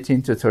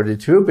 1:18 to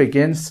 32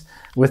 begins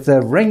with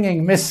a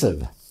ringing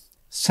missive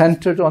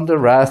centered on the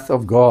wrath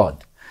of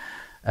God.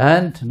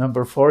 And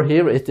number 4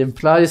 here, it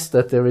implies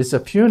that there is a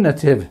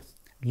punitive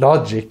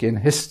logic in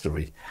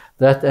history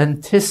that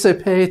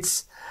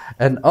anticipates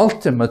an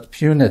ultimate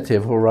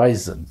punitive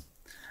horizon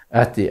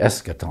at the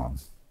eschaton.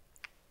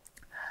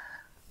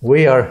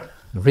 We are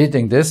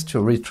reading this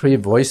to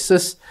retrieve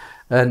voices,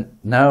 and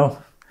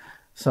now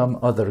some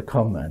other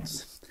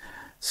comments.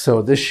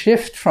 So the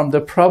shift from the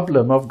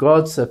problem of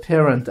God's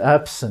apparent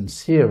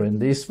absence here in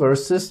these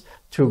verses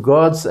to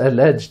God's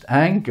alleged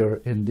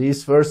anger in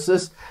these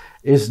verses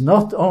is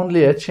not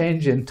only a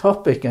change in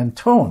topic and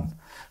tone,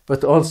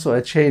 but also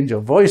a change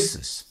of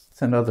voices.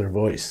 It's another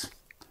voice.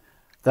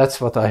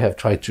 That's what I have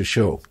tried to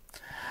show.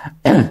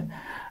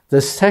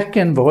 The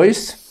second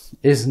voice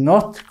is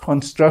not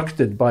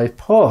constructed by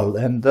Paul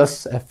and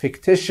thus a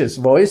fictitious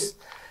voice.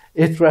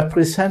 It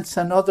represents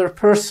another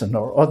person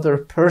or other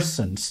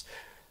persons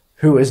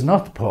who is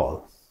not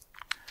Paul.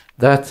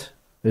 That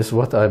is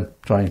what I'm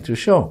trying to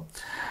show.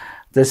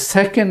 The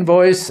second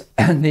voice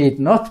need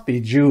not be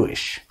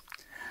Jewish.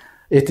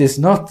 It is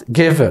not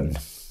given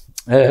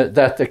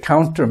that the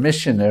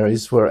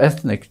counter-missionaries were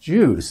ethnic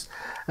Jews.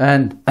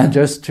 And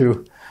just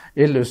to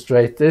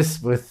illustrate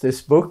this with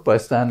this book by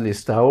Stanley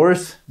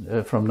Stowers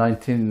from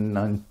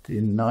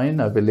 1999,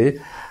 I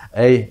believe,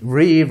 a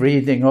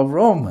rereading of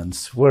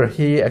Romans, where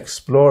he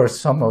explores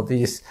some of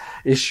these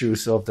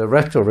issues of the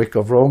rhetoric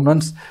of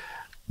Romans.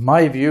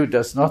 My view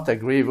does not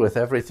agree with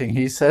everything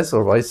he says,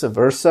 or vice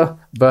versa,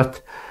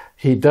 but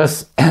he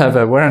does have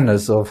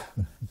awareness of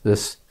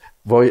this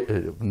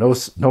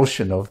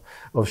notion of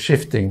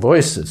shifting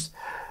voices.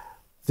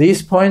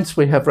 These points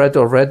we have read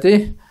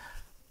already.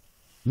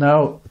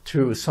 Now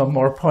to some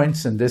more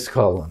points in this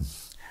column.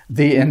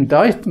 The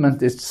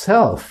indictment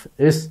itself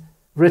is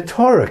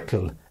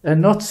rhetorical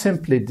and not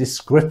simply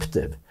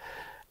descriptive.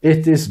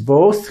 It is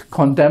both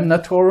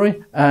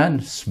condemnatory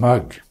and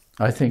smug.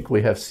 I think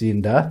we have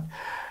seen that.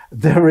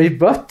 The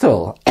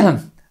rebuttal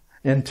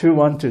in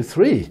 2:1 to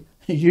 3,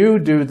 you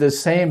do the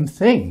same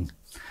thing,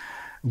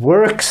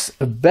 works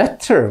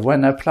better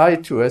when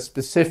applied to a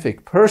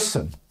specific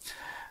person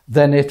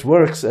than it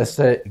works as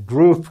a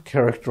group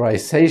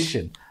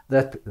characterization,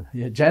 that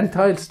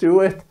Gentiles do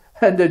it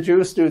and the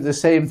Jews do the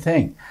same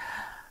thing.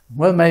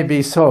 Well,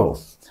 maybe so,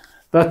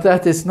 but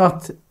that is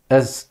not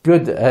as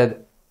good an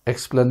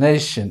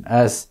explanation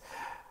as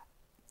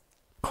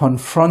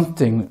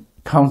confronting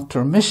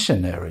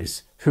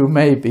counter-missionaries who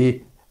may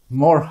be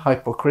more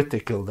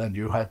hypocritical than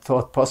you had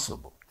thought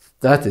possible.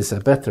 That is a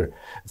better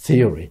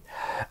theory.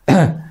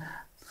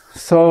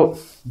 So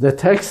the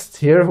text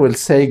here will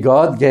say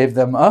God gave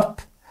them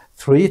up.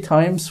 3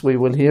 times we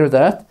will hear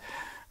that.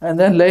 And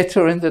then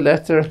later in the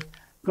letter,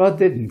 God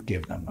didn't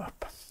give them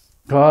up.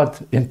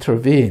 God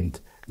intervened.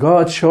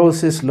 God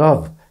shows his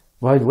love.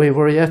 While we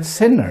were yet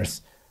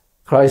sinners,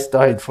 Christ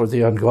died for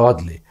the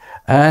ungodly.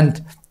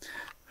 And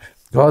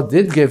God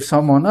did give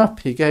someone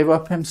up. He gave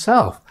up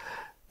himself.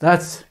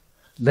 That's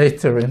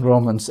later in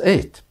Romans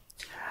 8.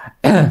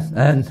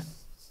 And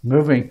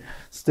moving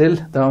still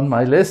down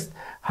my list,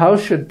 how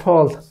should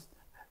Paul,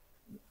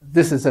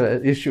 this is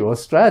an issue of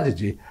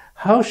strategy,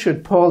 how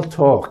should Paul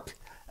talk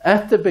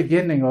at the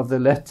beginning of the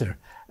letter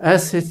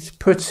as he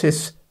puts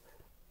his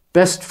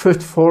best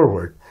foot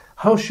forward?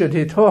 How should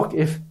he talk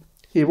if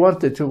he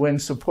wanted to win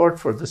support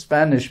for the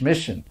Spanish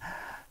mission?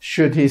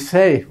 Should he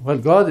say, well,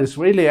 God is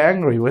really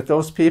angry with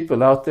those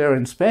people out there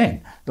in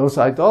Spain, those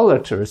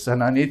idolaters,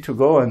 and I need to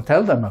go and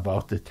tell them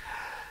about it?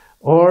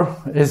 Or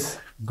is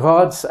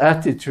God's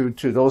attitude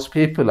to those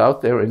people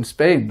out there in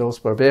Spain, those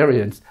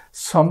barbarians,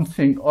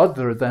 something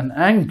other than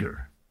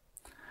anger?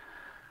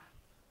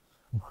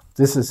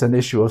 This is an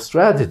issue of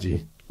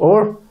strategy.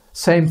 Or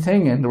same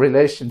thing in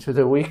relation to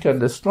the weak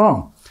and the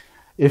strong.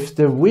 If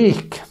the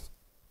weak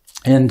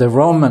in the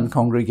Roman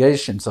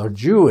congregations are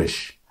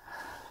Jewish,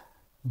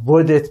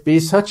 would it be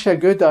such a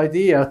good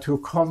idea to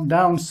come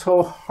down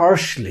so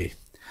harshly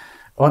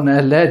on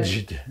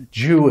alleged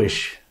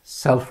Jewish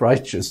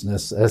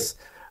self-righteousness as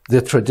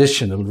the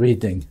traditional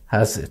reading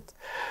has it?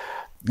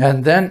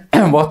 And then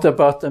what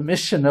about the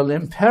missional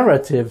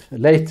imperative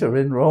later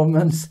in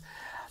Romans?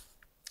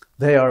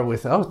 They are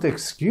without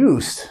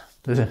excuse,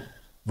 the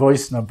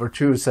voice number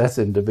 2 says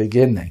in the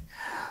beginning.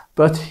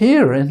 But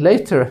here in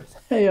later,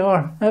 they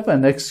have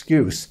an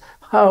excuse.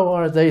 How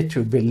are they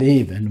to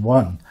believe in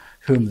one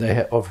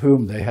of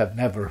whom they have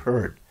never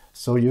heard?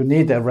 So you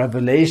need a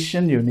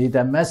revelation, you need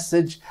a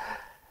message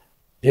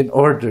in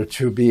order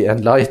to be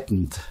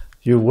enlightened.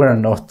 You were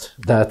not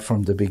that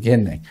from the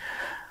beginning.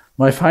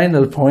 My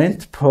final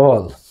point,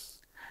 Paul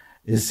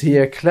Is he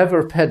a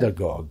clever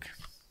pedagogue?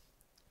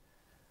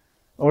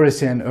 Or is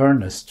he an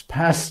earnest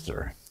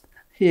pastor?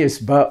 He is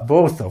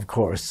both, of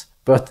course,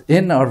 but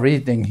in our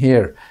reading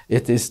here,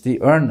 it is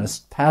the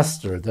earnest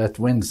pastor that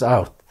wins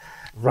out,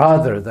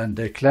 rather than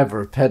the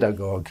clever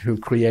pedagogue who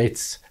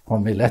creates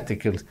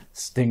homiletical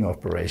sting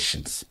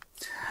operations.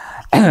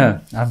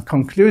 I'm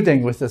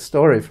concluding with a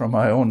story from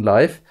my own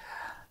life.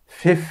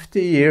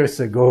 50 years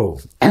ago,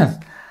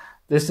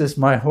 this is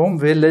my home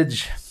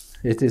village.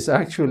 It is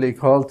actually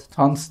called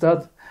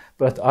Tonstad,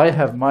 but I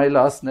have my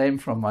last name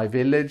from my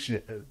village.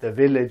 The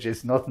village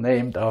is not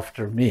named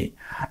after me.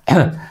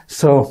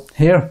 So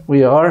here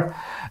we are.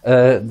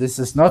 This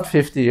is not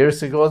 50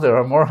 years ago. There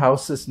are more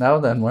houses now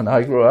than when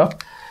I grew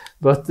up.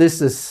 But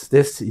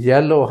this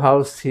yellow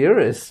house here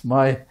is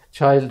my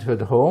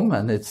childhood home,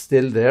 and it's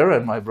still there.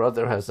 And my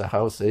brother has a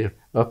house here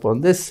up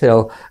on this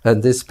hill,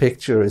 and this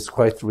picture is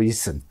quite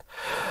recent.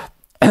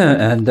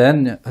 And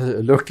then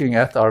looking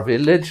at our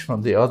village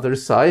from the other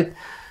side,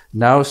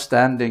 now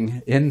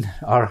standing in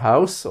our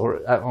house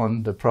or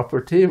on the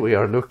property, we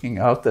are looking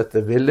out at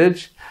the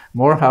village.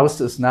 More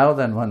houses now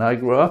than when I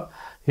grew up.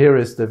 Here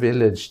is the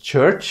village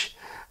church,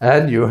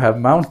 and you have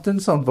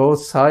mountains on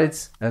both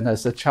sides. And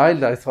as a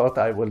child, I thought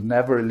I will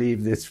never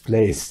leave this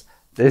place.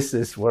 This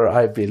is where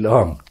I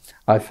belong.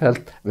 I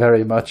felt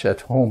very much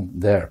at home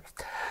there.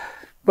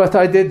 But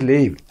I did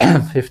leave.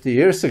 50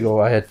 years ago,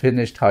 I had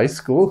finished high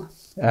school,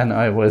 and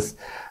I was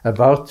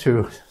about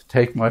to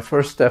take my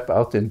first step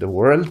out in the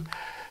world.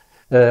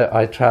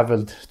 I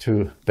traveled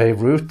to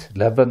Beirut,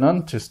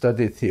 Lebanon, to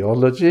study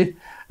theology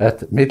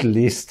at Middle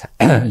East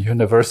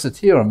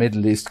University, or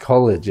Middle East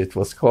College, it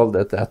was called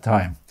at that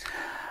time.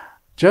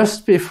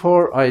 Just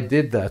before I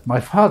did that, my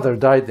father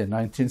died in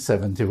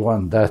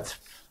 1971, that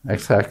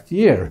exact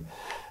year.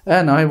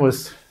 And I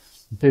was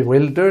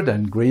bewildered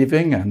and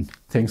grieving, and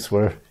things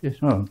were,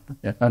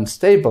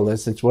 unstable,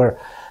 as it were.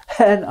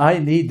 And I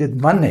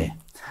needed money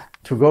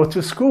to go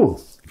to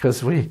school,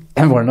 because we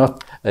were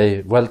not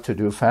a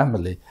well-to-do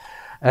family.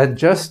 And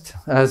just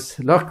as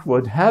luck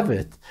would have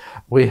it,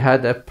 we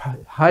had a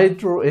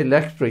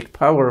hydroelectric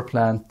power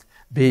plant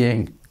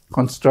being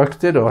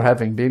constructed, or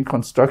having been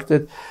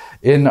constructed,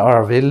 in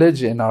our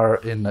village, in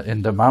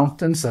the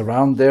mountains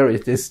around there.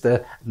 It is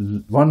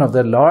one of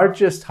the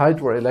largest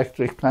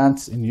hydroelectric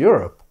plants in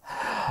Europe.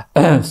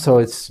 So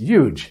it's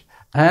huge.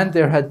 And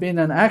there had been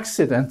an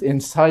accident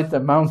inside the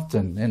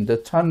mountain, in the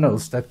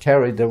tunnels that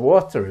carried the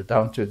water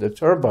down to the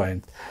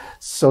turbine.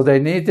 So they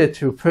needed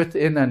to put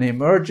in an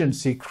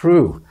emergency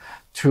crew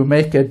to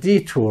make a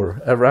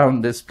detour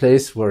around this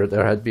place where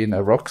there had been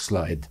a rock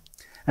slide.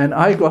 And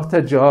I got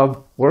a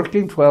job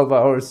working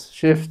 12-hour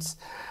shifts,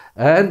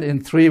 and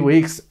in 3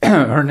 weeks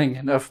earning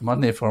enough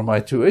money for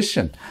my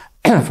tuition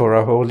for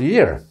a whole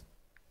year.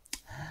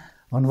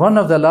 On one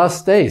of the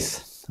last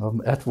days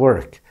at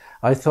work,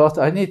 I thought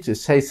I need to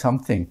say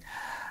something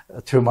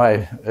to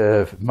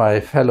my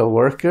fellow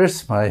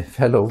workers, my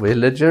fellow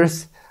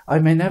villagers. I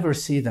may never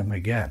see them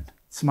again.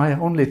 It's my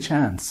only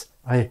chance.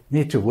 I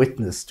need to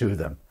witness to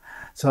them.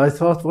 So I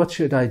thought, what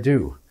should I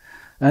do?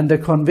 And the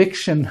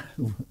conviction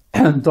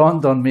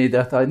dawned on me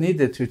that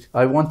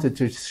I wanted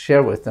to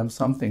share with them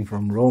something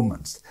from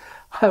Romans.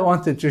 I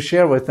wanted to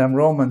share with them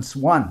Romans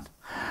 1.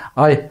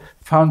 I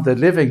found the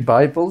Living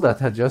Bible that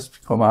had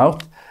just come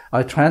out.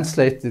 I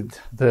translated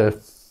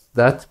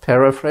that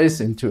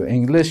paraphrase into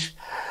English,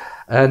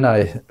 and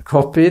I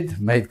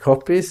made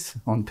copies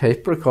on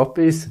paper,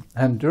 copies.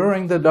 And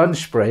during the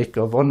lunch break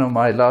of one of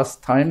my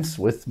last times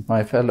with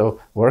my fellow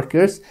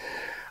workers,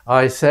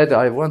 I said,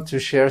 I want to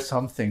share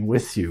something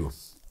with you.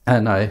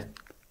 And I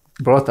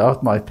brought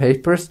out my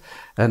papers,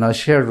 and I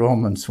shared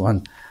Romans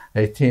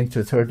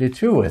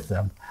 1:18-32 with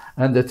them.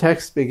 And the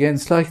text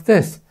begins like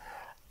this: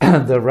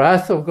 the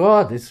wrath of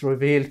God is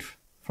revealed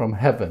from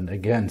heaven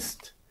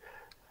against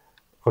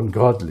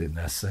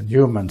ungodliness and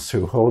humans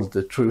who hold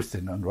the truth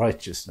in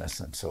unrighteousness,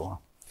 and so on.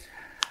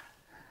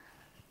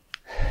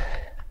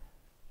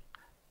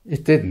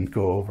 It didn't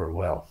go over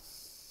well.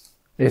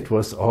 It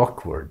was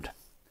awkward.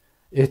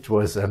 It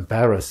was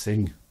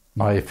embarrassing.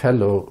 My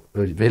fellow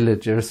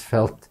villagers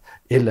felt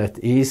ill at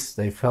ease.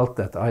 They felt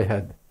that I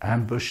had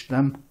ambushed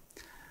them,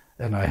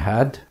 and I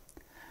had.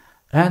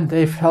 And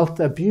they felt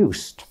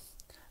abused,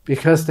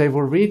 because they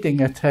were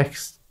reading a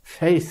text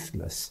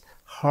faithless,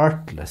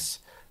 heartless,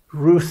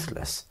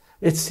 ruthless.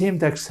 It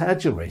seemed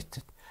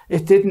exaggerated.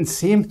 It didn't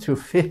seem to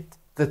fit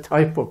the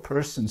type of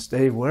persons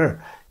they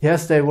were.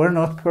 Yes, they were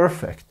not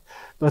perfect,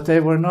 but they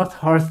were not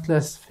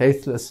heartless,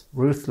 faithless,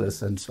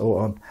 ruthless, and so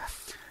on.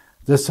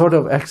 The sort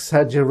of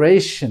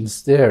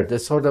exaggerations there, the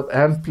sort of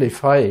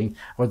amplifying,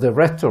 or the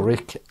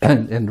rhetoric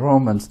in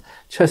Romans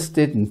just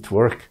didn't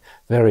work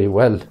very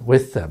well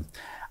with them.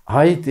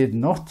 I did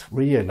not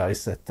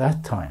realize at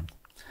that time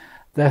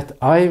that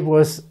I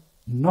was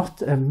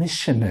not a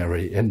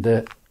missionary in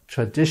the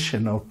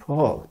tradition of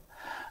Paul,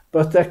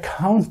 but a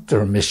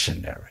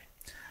counter-missionary.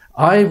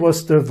 I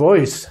was the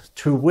voice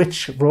to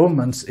which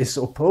Romans is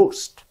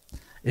opposed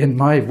in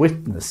my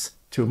witness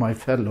to my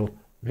fellow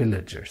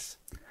villagers.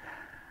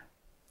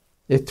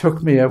 it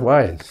took me a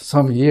while,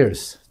 some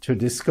years, to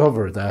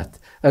discover that.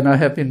 And I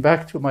have been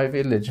back to my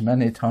village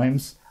many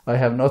times. I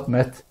have not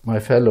met my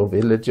fellow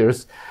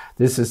villagers.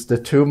 This is the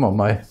tomb of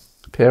my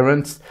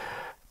parents.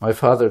 My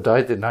father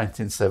died in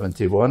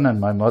 1971,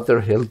 and my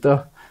mother,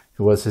 Hilda,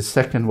 who was his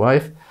second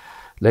wife,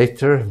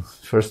 later,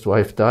 first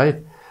wife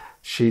died.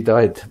 She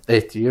died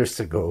 8 years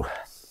ago.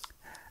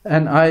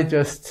 And I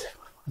just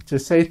want to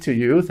say to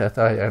you that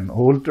I am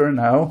older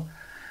now.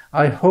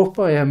 I hope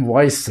I am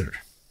wiser.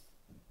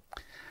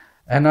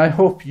 And I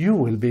hope you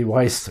will be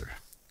wiser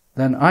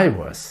than I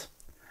was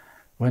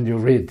when you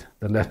read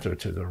the letter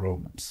to the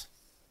Romans.